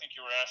that I think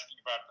you were asking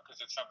about,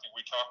 because it's something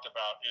we talked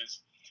about,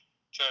 is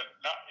to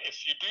not,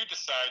 if you do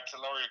decide to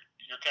lower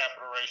your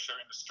capital ratio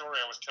in the story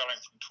I was telling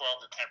from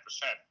 12 to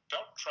 10%,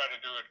 don't try to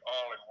do it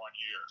all in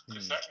 1 year,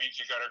 because that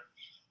means you got to,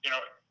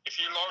 if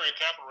you lower your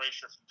capital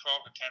ratio from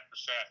 12 to 10%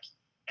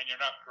 and you're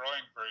not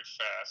growing very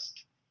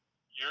fast,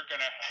 you're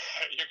gonna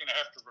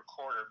have to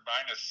record a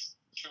minus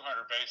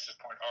 200 basis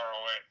point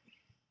ROA,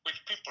 which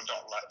people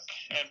don't like,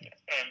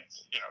 and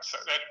so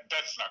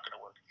that's not going to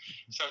work.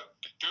 So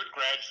do it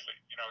gradually.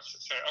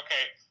 Say,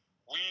 okay,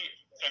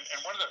 and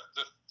one of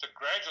the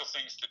gradual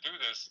things to do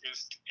this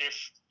is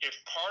if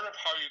part of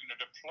how you're going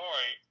to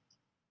deploy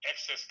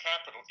excess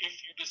capital, if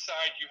you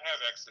decide you have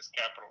excess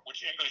capital,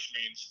 which English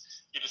means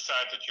you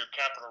decide that your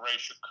capital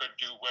ratio could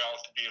do well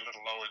to be a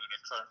little lower than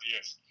it currently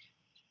is.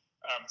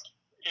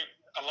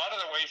 A lot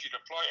of the ways you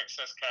deploy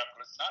excess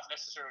capital is not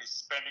necessarily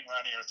spending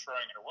money or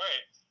throwing it away.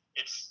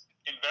 It's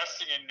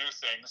investing in new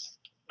things,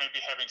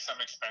 maybe having some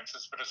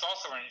expenses, but it's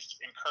also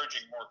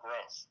encouraging more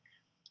growth.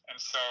 And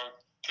so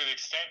to the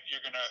extent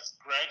you're going to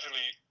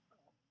gradually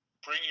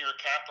bring your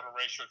capital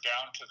ratio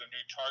down to the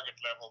new target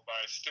level by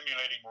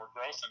stimulating more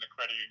growth in the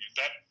credit union,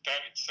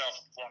 that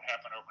itself won't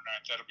happen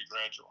overnight. That'll be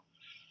gradual.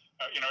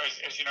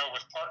 As you know,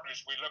 with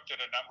partners, we looked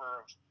at a number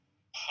of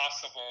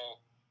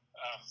possible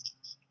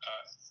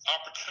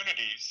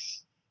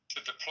opportunities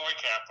to deploy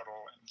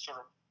capital and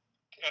sort of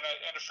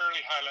at a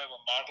fairly high level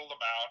model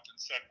them out and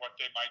said what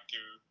they might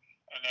do.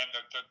 And then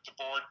the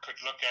board could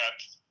look at,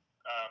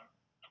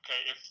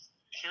 okay, if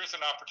here's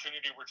an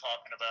opportunity we're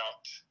talking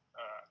about,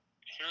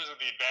 here's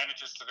the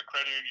advantages to the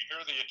credit union,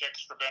 here are the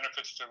extra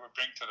benefits that it would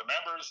bring to the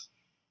members,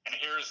 and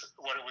here's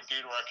what it would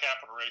do to our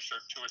capital ratio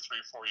 2 or 3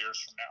 or 4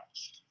 years from now.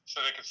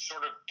 So they could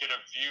sort of get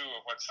a view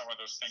of what some of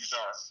those things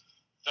are.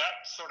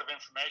 That sort of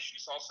information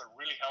is also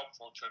really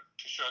helpful to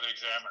show the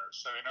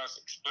examiners. So they know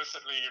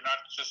explicitly you're not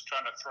just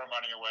trying to throw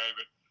money away,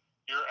 but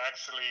you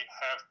actually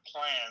have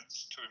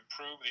plans to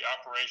improve the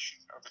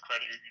operation of the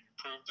credit union,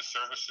 improve the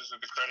services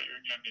of the credit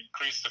union,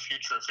 increase the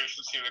future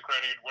efficiency of the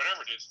credit union,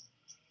 whatever it is.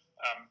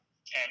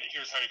 And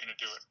here's how you're going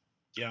to do it.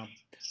 Yeah,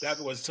 that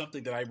was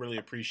something that I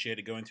really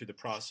appreciated going through the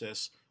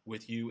process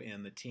with you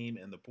and the team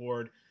and the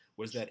board,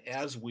 was that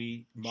as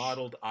we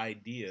modeled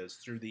ideas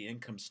through the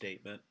income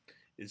statement,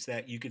 is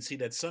that you could see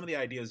that some of the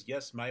ideas,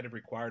 yes, might have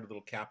required a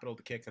little capital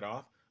to kick it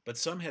off, but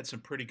some had some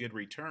pretty good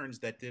returns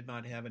that did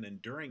not have an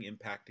enduring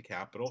impact to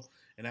capital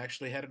and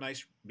actually had a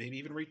nice, maybe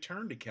even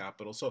return to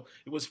capital. So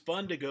it was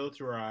fun to go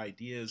through our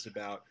ideas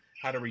about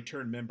how to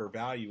return member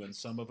value, and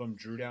some of them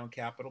drew down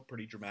capital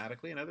pretty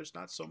dramatically and others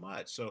not so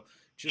much. So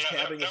just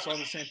having us on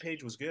the same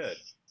page was good.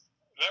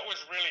 That was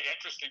really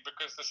interesting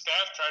because the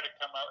staff tried to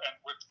come out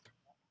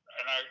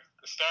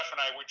the staff and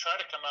I, we tried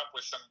to come up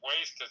with some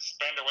ways to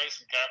spend away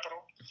some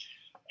capital.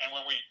 And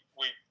when we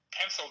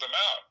penciled them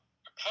out,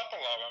 a couple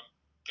of them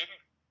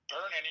didn't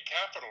burn any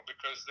capital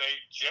because they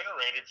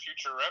generated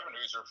future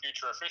revenues or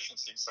future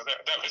efficiency. So that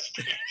was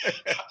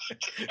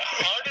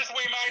hard as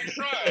we might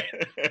try.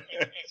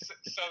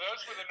 So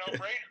those were the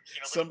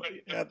no-brainers.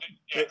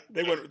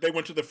 They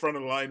went to the front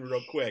of the line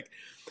real quick.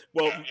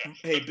 Well,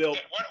 hey, Bill.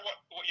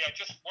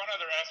 Just one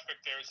other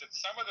aspect there is that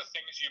some of the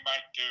things you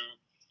might do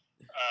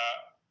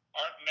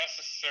aren't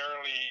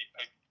necessarily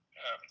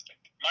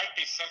might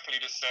be simply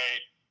to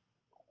say,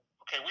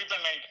 okay, we've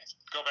been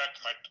go back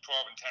to my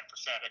 12 and 10%.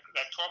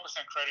 That 12%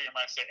 credit you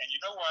might say, and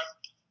you know what?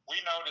 We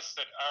noticed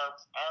that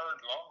our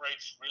loan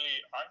rates really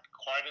aren't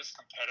quite as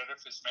competitive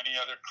as many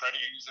other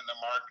credit unions in the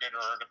market,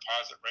 or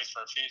deposit rates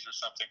or fees or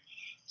something.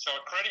 So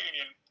a credit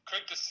union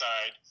could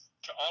decide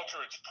to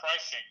alter its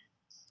pricing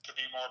to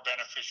be more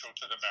beneficial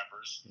to the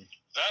members.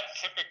 That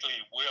typically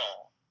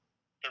will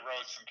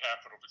erode some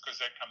capital because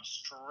that comes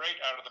straight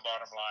out of the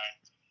bottom line.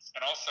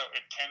 And also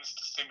it tends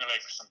to stimulate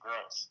some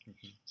growth.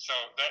 So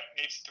that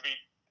needs to be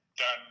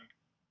done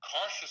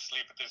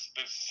cautiously, but there's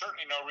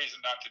certainly no reason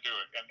not to do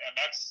it. And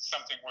that's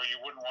something where you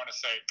wouldn't want to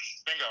say,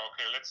 bingo,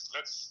 okay, let's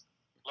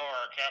lower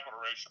our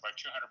capital ratio by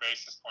 200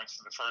 basis points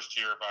in the first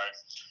year by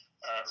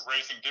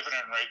raising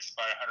dividend rates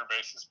by 100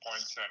 basis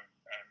points and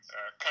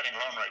cutting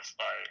loan rates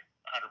by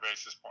 100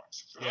 basis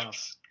points. So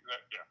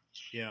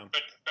Yeah.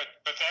 But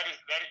that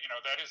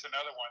is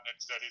another one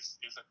that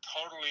is a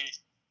totally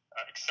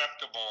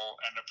acceptable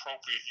and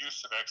appropriate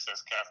use of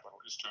excess capital,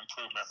 is to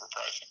improve member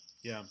pricing.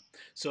 Yeah.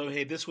 So,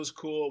 hey, this was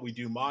cool. We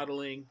do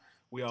modeling.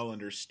 We all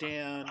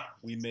understand.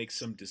 We make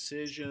some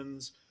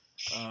decisions.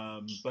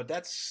 But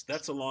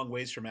that's a long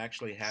ways from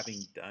actually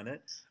having done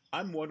it.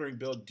 I'm wondering,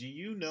 Bill, do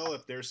you know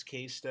if there's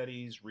case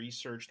studies,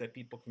 research that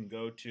people can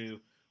go to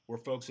where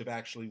folks have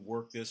actually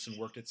worked this and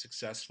worked it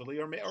successfully,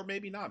 or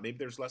maybe not? Maybe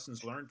there's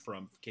lessons learned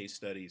from case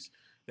studies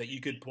that you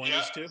could point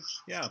us to?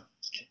 Yeah.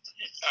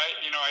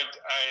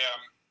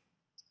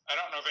 I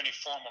don't know of any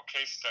formal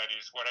case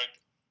studies.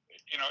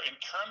 in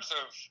terms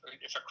of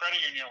if a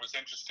credit union was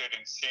interested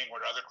in seeing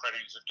what other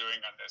credit unions are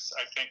doing on this,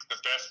 I think the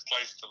best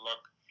place to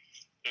look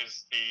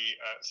is the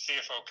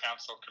CFO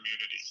Council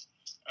community,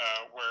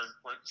 where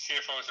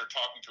CFOs are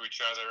talking to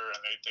each other,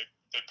 and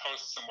they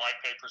post some white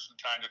papers from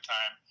time to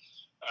time.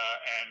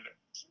 And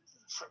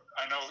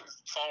I know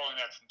following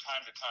that from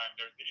time to time,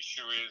 the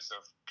issue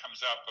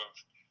comes up of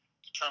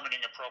determining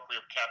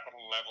appropriate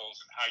capital levels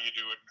and how you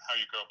do it and how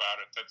you go about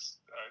it.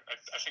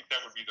 I think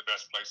that would be the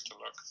best place to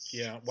look.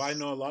 Yeah, well, I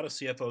know a lot of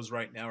CFOs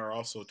right now are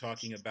also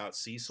talking about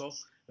CECL.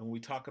 And when we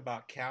talk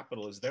about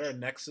capital, is there a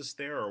nexus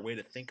there or a way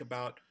to think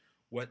about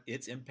what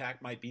its impact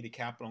might be to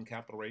capital and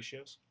capital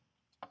ratios?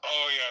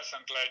 Oh, yes,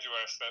 I'm glad you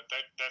asked that.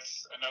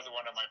 That's another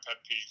one of my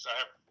pet peeves. I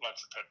have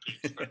lots of pet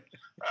peeves. But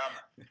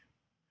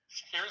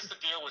here's the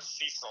deal with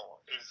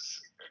CECL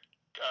is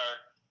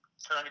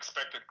current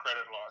expected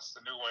credit loss,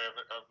 the new way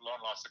of loan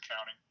loss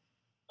accounting,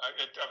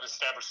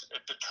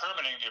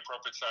 determining the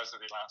appropriate size of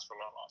the allowance for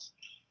loan loss.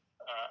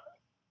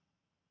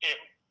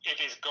 It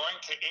is going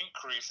to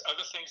increase,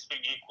 other things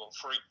being equal,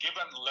 for a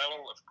given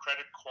level of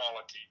credit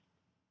quality.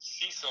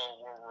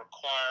 CECL will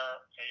require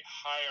a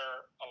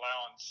higher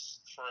allowance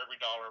for every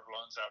dollar of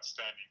loans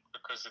outstanding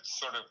because it's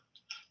sort of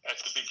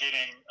at the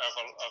beginning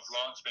of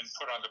loans being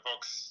put on the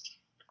books.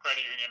 The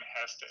credit union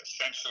has to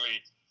essentially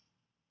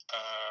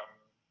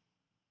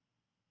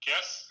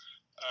guess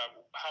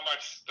how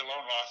much the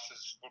loan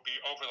losses will be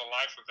over the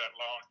life of that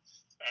loan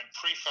and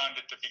pre-fund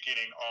at the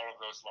beginning all of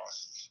those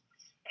losses.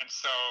 And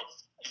so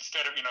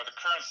instead of, the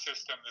current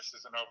system, this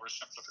is an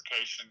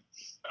oversimplification,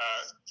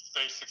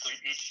 basically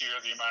each year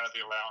the amount of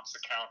the allowance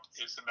account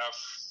is a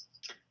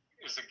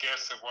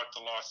guess of what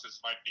the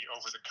losses might be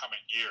over the coming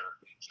year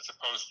as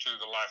opposed to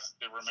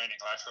the remaining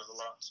life of the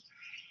loans.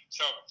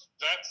 So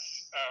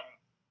that's,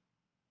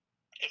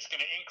 it's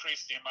going to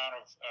increase the amount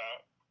of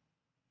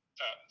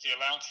the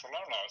allowance for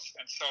loan loss.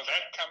 And so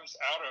that comes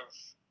out of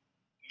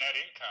net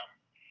income,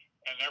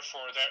 and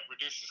therefore that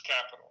reduces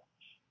capital.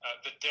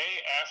 The day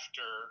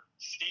after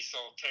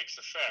CECL takes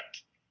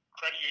effect,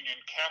 credit union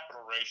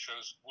capital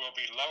ratios will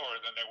be lower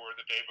than they were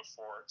the day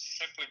before,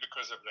 simply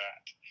because of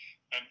that.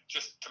 And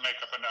just to make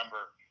up a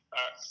number,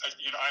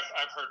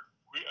 I've heard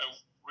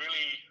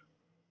really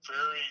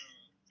varying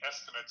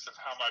estimates of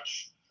how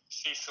much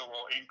CECL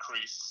will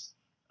increase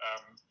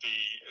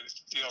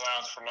the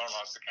allowance for loan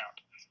loss account.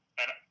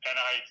 And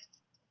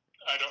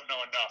I don't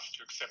know enough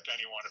to accept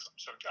any one of them.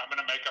 So I'm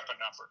going to make up a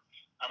number.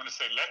 I'm going to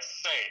say, let's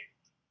say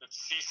that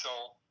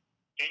CECL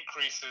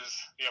increases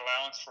the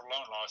allowance for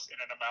loan loss in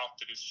an amount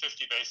that is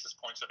 50 basis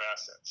points of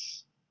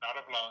assets, not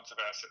of loans, of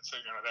assets.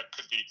 So, that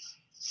could be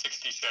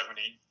 60,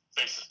 70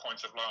 basis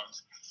points of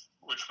loans,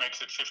 which makes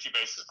it 50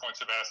 basis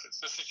points of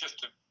assets. This is just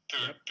to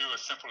do a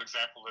simple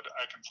example that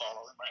I can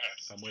follow in my head.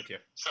 I'm with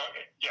you. So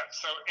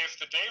if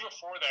the day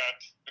before that,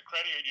 the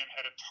credit union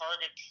had a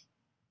target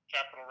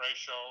capital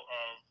ratio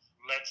of,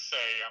 let's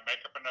say, I'll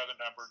make up another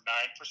number, 9%,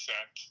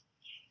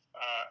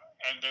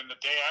 and then the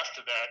day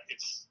after that,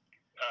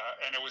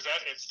 and it was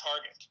at its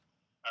target.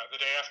 The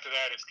day after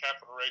that, its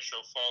capital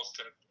ratio falls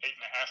to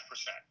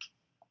 8.5%.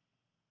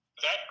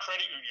 That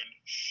credit union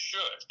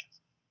should,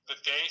 the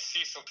day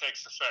CECL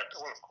takes effect,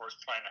 well, of course,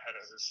 plan ahead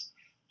of this,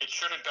 it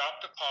should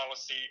adopt a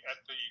policy at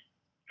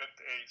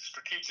a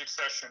strategic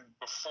session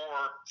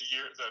before the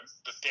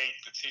date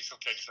that CECL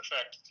takes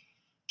effect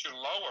to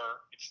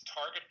lower its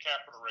target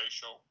capital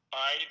ratio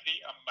by the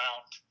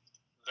amount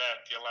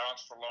that the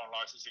allowance for loan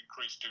loss is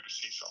increased due to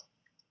CECL.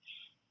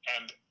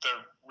 And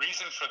the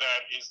reason for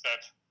that is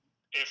that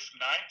if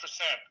 9%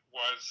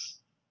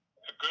 was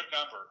a good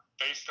number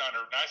based on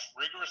a nice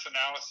rigorous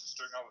analysis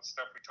doing all the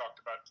stuff we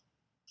talked about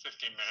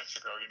 15 minutes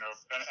ago,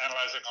 and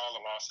analyzing all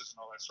the losses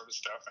and all that sort of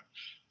stuff, and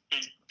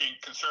being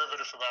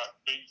conservative about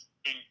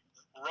being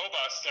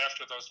robust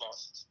after those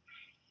losses.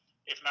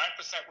 If 9%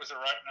 was the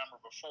right number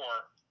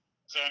before,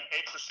 then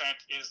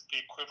 8% is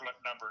the equivalent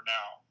number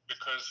now,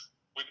 because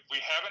we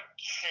haven't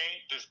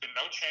changed. There's been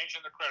no change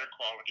in the credit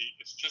quality.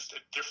 It's just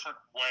a different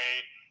way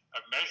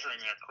of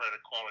measuring their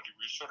credit quality.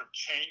 We sort of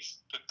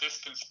changed the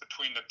distance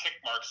between the tick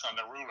marks on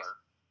the ruler,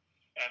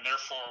 and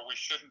therefore we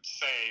shouldn't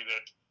say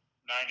that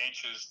 9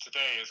 inches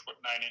today is what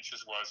 9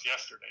 inches was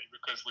yesterday,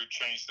 because we've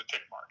changed the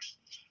tick marks.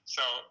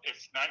 So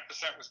if 9%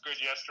 was good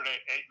yesterday,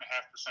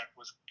 8.5%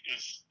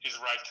 is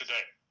right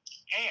today.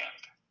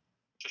 And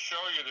to show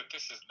you that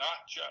this is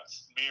not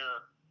just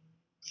mere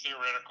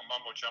theoretical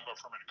mumbo jumbo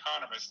from an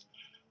economist,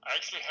 I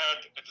actually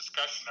had a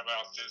discussion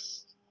about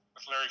this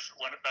with Larry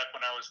back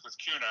when I was with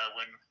CUNA,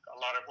 when a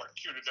lot of what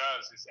CUNA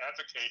does is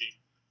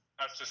advocating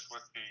not just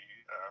with the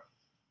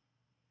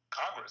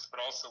Congress,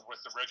 but also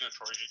with the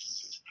regulatory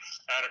agencies.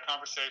 I had a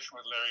conversation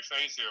with Larry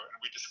Fazio, and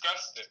we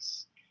discussed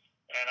this.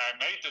 And I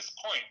made this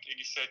point, and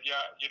he said, yeah,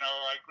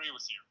 I agree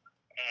with you.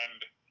 And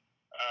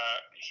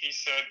he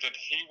said that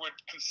he would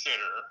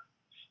consider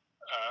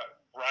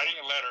writing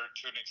a letter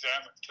to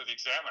the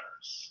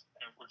examiners,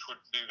 which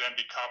would then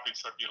be copied,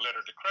 so it'd be a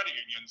letter to credit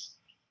unions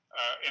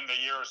in the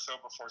year or so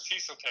before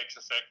CECL takes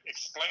effect,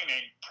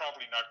 explaining,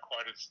 probably not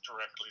quite as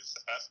directly as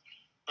that,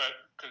 but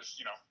because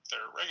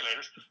they're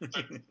regulators,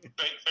 but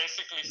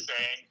basically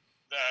saying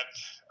that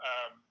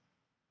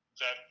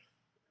that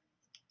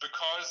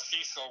because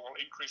CECL will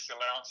increase the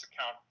allowance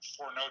account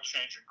for no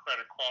change in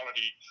credit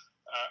quality,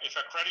 if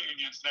a credit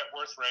union's net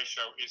worth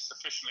ratio is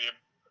sufficiently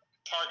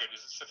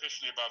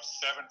above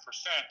 7%,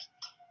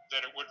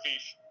 that it would be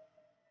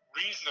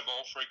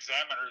reasonable for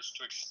examiners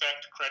to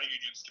expect credit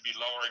unions to be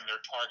lowering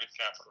their target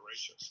capital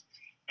ratios.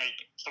 Now,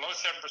 below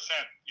 7%,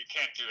 you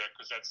can't do that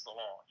because that's the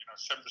law.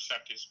 7%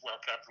 is well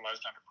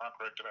capitalized under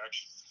prompt corrective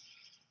action.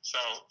 So,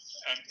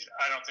 and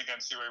I don't think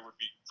NCUA would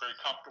be very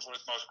comfortable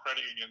with most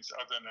credit unions,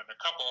 other than a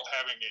couple,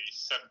 having a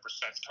 7%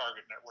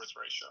 target net worth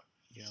ratio.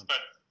 Yeah.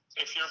 But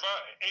if you're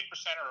above 8%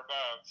 or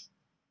above,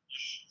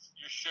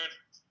 you should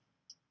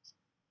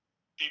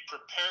be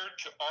prepared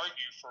to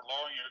argue for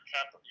lowering your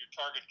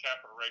target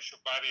capital ratio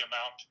by the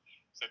amount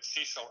that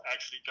CECL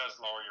actually does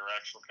lower your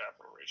actual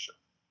capital ratio.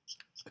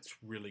 That's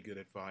really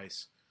good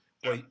advice.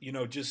 Yeah.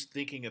 Boy, just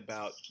thinking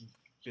about,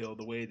 Bill,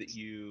 the way that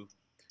you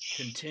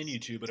continue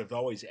to, but have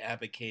always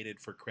advocated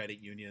for credit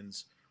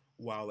unions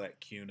while at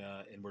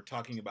CUNA, and we're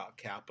talking about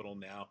capital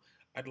now.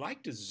 I'd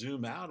like to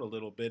zoom out a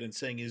little bit and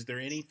saying, is there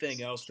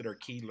anything else that are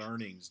key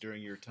learnings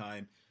during your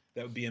time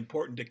that would be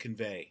important to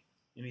convey?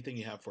 Anything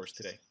you have for us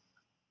today?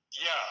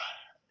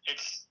 Yeah,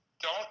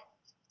 don't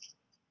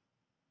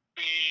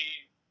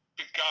be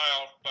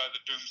beguiled by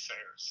the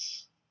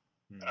doomsayers.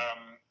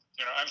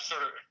 I'm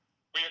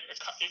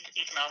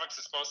economics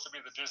is supposed to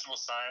be the dismal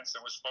science, and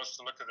we're supposed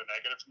to look at the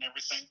negative and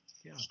everything.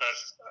 Yeah. But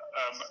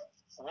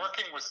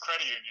working with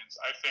credit unions,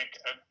 I think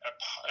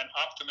an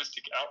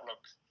optimistic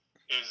outlook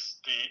is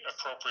the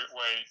appropriate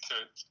way to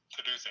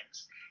do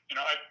things.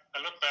 I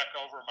look back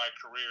over my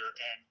career,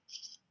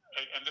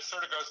 and this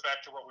sort of goes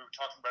back to what we were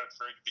talking about at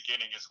the very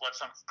beginning, is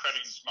what's on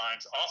credit unions'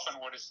 minds.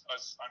 Often what is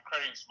on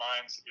credit unions'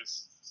 minds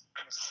is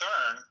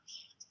concern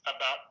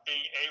about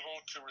being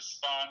able to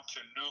respond to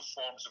new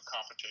forms of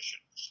competition.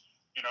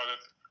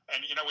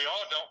 We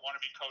all don't want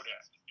to be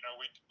Kodak.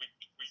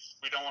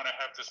 We don't want to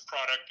have this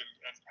product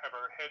and have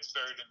our heads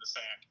buried in the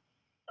sand.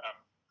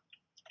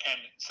 And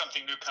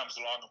something new comes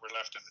along and we're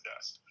left in the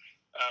dust.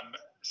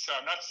 So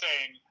I'm not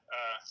saying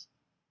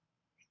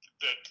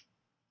that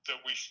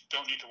we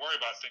don't need to worry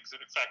about things. That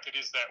in fact, it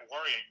is that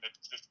worrying that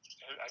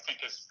I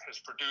think has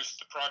produced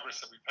the progress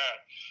that we've had.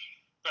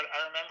 But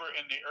I remember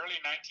in the early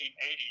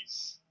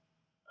 1980s,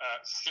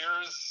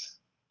 Sears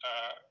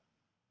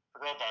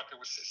Roebuck, it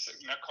was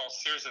called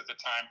Sears at the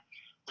time,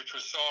 which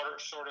was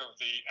sort of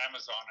the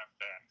Amazon of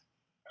then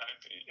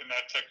in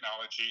that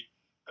technology.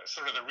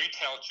 Sort of the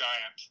retail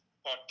giant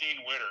bought Dean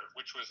Witter,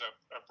 which was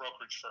a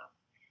brokerage firm.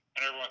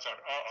 And everyone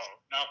thought,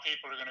 now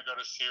people are going to go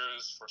to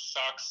Sears for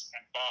stocks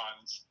and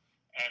bonds.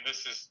 And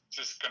this is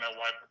just going to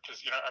wipe,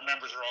 because our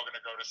members are all going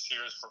to go to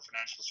Sears for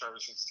financial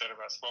services instead of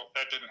us. Well,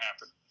 that didn't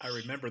happen. I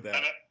remember that.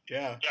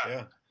 Yeah.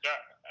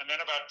 And then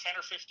about 10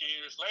 or 15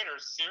 years later,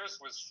 Sears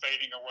was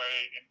fading away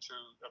into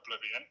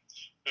oblivion.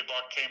 They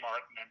bought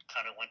Kmart and then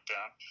kind of went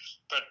down.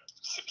 But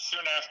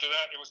soon after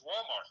that, it was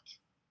Walmart.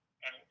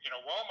 And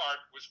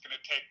Walmart was going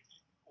to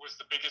was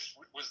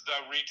the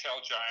retail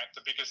giant,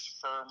 the biggest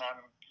firm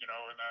on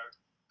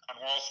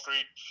Wall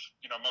Street,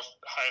 most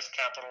highest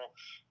capital.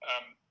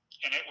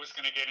 And it was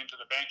going to get into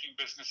the banking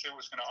business. It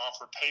was going to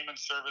offer payment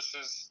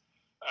services,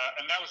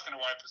 and that was going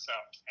to wipe us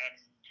out. And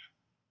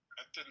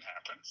that didn't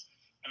happen.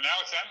 And now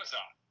it's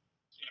Amazon,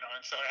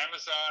 and so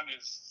Amazon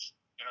is,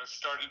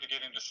 starting to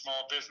get into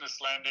small business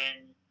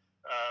lending.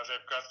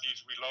 They've got these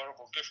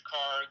reloadable gift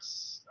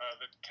cards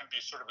that can be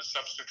sort of a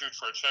substitute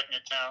for a checking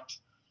account.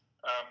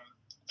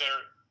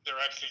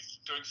 They're actually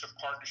doing some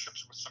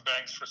partnerships with some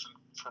banks for some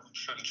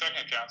checking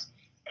accounts.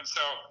 And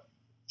so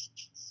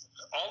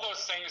all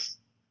those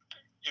things,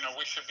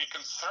 we should be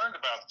concerned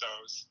about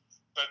those.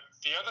 But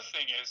the other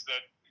thing is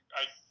that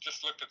I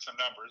just looked at some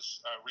numbers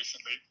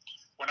recently.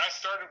 When I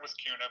started with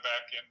CUNA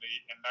back in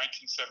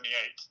 1978,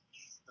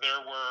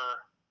 there were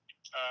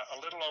a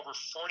little over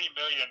 40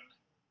 million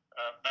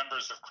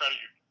members of credit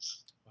unions.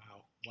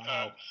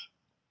 Wow.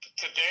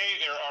 Today,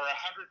 there are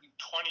 120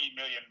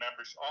 million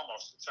members,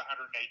 almost. It's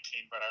 118,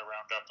 but I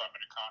round up. I'm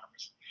an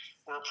economist.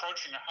 We're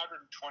approaching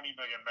 120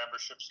 million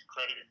memberships in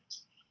credit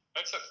unions.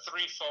 That's a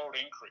threefold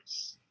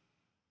increase.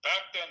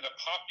 Back then, the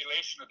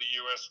population of the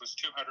U.S. was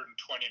 220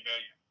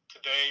 million.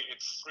 Today,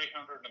 it's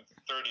 330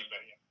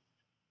 million.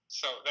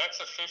 So that's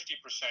a 50%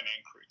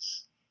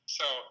 increase.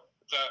 So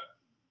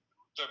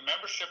the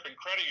membership in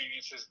credit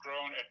unions has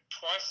grown at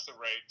twice the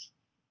rate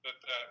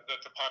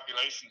that the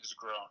population has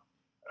grown,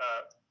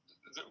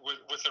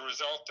 with the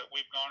result that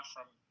we've gone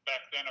from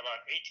back then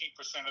about 18%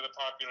 of the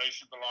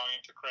population belonging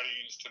to credit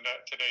unions to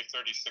today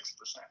 36%.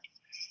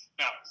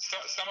 Now,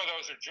 some of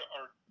those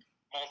are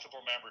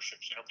multiple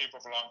memberships. People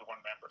belong to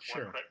one member,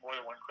 sure. More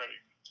than one credit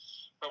union.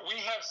 But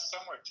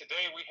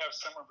today we have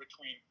somewhere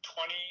between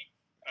 20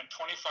 and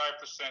 25%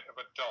 of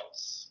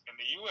adults in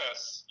the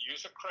U.S.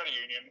 use a credit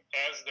union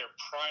as their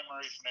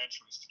primary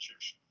financial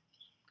institution.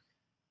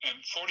 And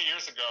 40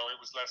 years ago,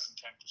 it was less than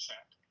 10%.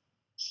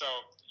 So,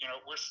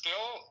 we're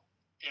still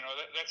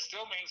that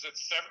still means that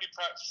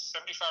 75%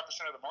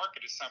 of the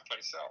market is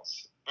someplace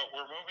else, but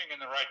we're moving in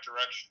the right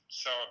direction.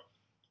 So,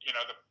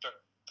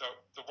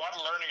 the one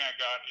learning I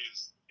got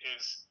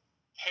is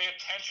pay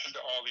attention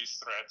to all these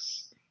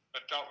threats,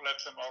 but don't let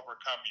them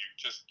overcome you.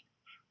 Just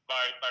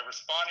by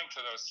responding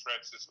to those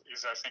threats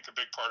is I think a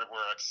big part of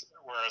where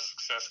our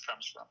success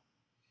comes from.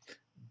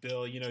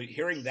 Bill,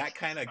 hearing that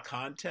kind of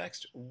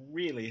context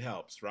really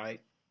helps,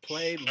 right?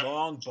 Play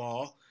long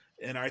ball.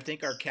 And I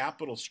think our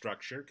capital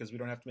structure, because we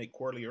don't have to make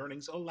quarterly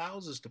earnings,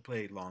 allows us to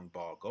play long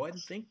ball. Go ahead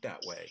and think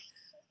that way.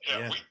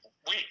 Yeah.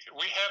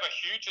 We have a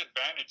huge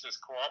advantage as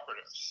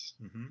cooperatives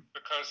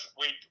because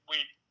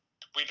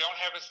we don't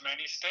have as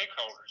many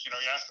stakeholders. You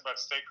asked about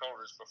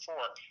stakeholders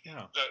before.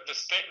 Yeah.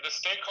 The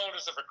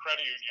stakeholders of a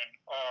credit union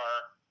are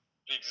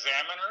the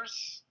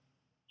examiners,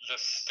 the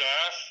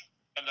staff,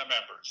 and the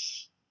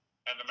members.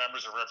 And the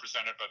members are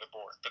represented by the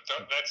board. But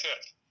that's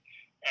it.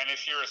 And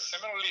if you're a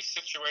similarly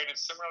situated,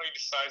 similarly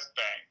sized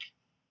bank,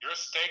 your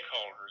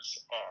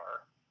stakeholders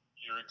are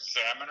your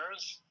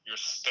examiners, your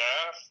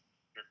staff,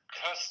 your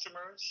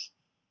customers,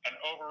 and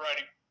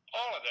overriding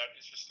all of that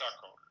is your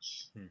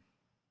stockholders.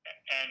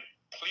 And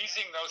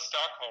pleasing those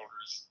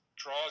stockholders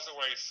draws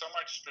away so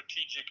much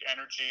strategic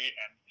energy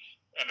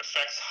and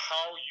affects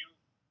how you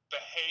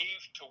behave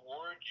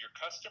toward your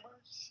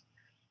customers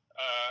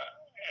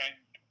and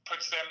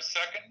puts them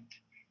second.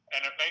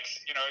 And it makes,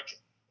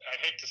 I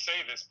hate to say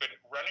this, but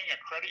running a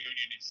credit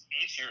union is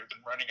easier than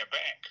running a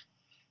bank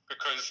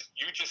because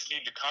you just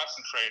need to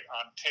concentrate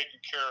on taking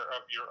care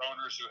of your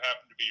owners who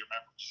happen to be your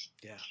members.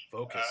 Yeah,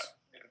 focus.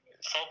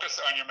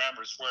 Focus on your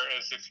members.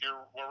 Whereas if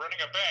we're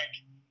running a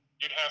bank,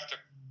 you'd have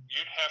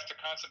to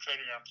concentrate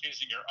on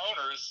pleasing your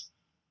owners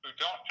who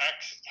don't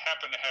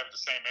happen to have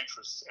the same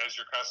interests as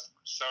your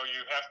customers. So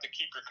you have to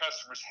keep your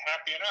customers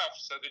happy enough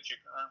so that you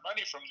can earn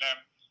money from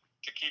them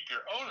to keep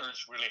your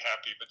owners really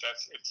happy. But that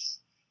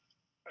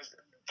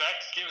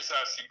gives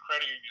us in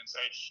credit unions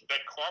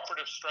that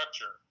cooperative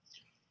structure.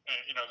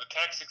 The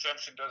tax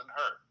exemption doesn't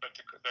hurt, but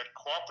that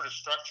cooperative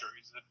structure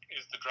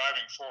is the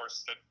driving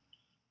force that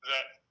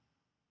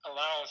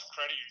allows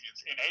credit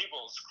unions,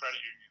 enables credit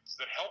unions,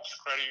 that helps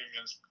credit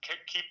unions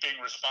keep being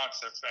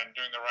responsive and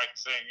doing the right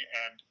thing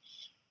and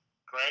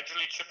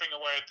gradually chipping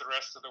away at the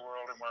rest of the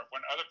world. And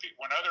when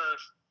other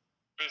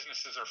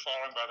businesses are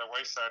falling by the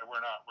wayside, we're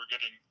not. We're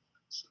getting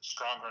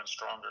stronger and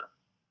stronger.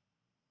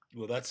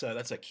 Well, that's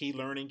a key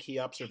learning, key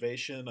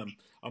observation.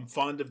 I'm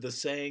fond of the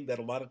saying that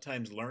a lot of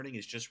times learning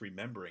is just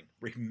remembering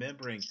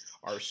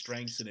our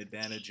strengths and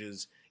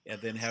advantages, and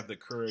then have the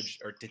courage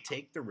or to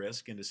take the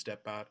risk and to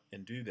step out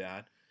and do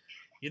that.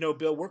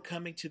 Bill, we're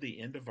coming to the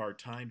end of our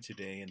time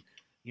today, and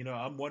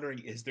I'm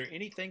wondering, is there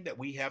anything that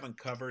we haven't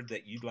covered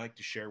that you'd like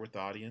to share with the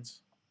audience?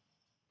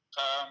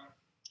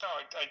 No,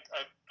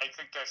 I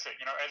think that's it.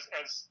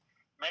 As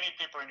many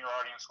people in your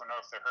audience will know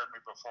if they heard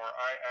me before,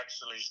 I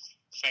actually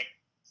think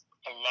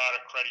a lot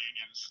of credit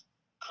unions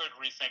could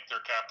rethink their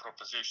capital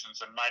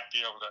positions and might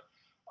be able to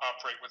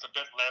operate with a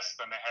bit less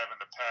than they have in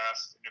the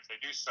past. And if they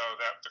do so,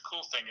 the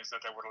cool thing is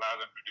that they would allow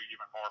them to do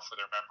even more for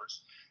their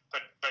members.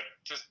 But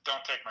just don't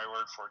take my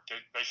word for it.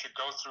 They should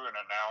go through an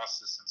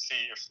analysis and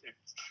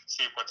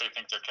see what they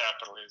think their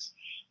capital is.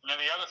 And then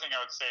the other thing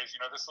I would say is,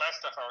 this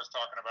last stuff I was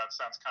talking about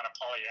sounds kind of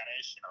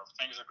Pollyannish.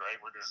 Things are great,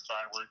 we're doing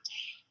fine.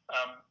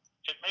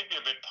 It may be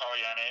a bit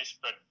Pollyannish,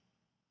 but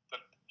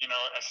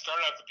I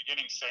started at the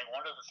beginning saying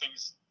one of the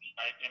things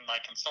in my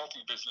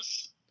consulting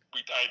business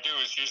I do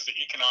is use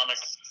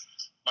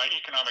my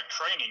economic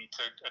training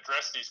to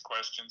address these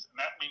questions, and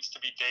that means to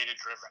be data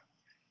driven.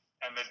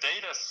 And the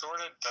data sort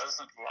of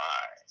doesn't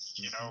lie.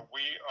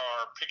 We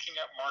are picking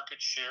up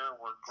market share,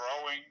 we're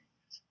growing.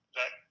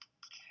 That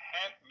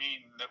can't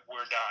mean that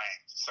we're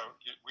dying. So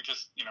we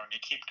just need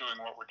to keep doing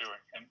what we're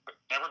doing, but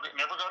never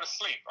go to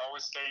sleep.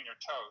 Always stay on your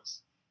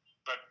toes.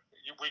 But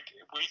we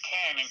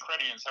can, in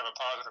credit unions, have a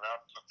positive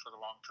outlook for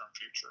the long-term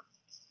future.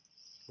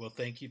 Well,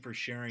 thank you for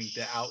sharing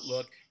the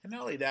outlook. And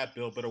not only that,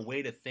 Bill, but a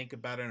way to think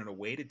about it and a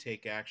way to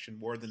take action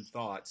more than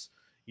thoughts,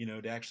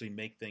 to actually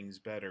make things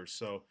better.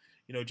 So,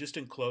 just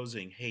in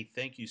closing, hey,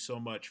 thank you so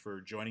much for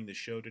joining the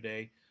show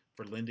today,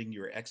 for lending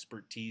your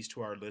expertise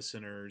to our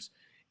listeners.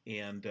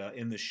 And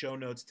in the show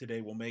notes today,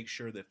 we'll make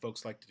sure that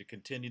folks like to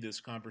continue this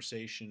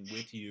conversation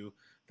with you,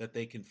 that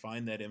they can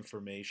find that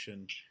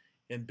information.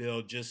 And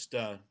Bill, just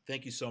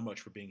thank you so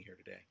much for being here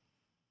today.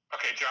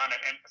 Okay, John,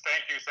 and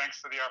thank you.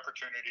 Thanks for the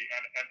opportunity.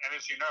 And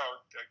as you know,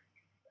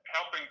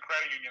 helping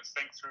credit unions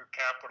think through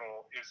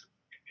capital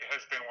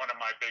has been one of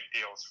my big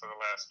deals for the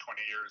last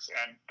 20 years.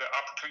 And the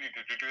opportunity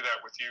to do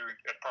that with you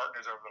at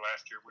Partners over the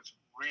last year was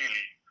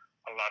really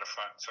a lot of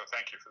fun. So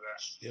thank you for that.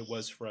 It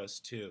was for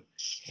us too.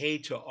 Hey,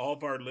 to all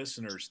of our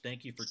listeners,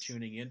 thank you for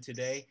tuning in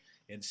today,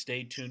 and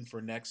stay tuned for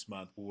next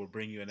month. We will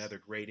bring you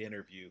another great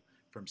interview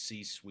from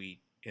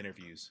C-Suite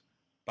Interviews.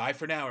 Bye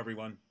for now,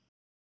 everyone.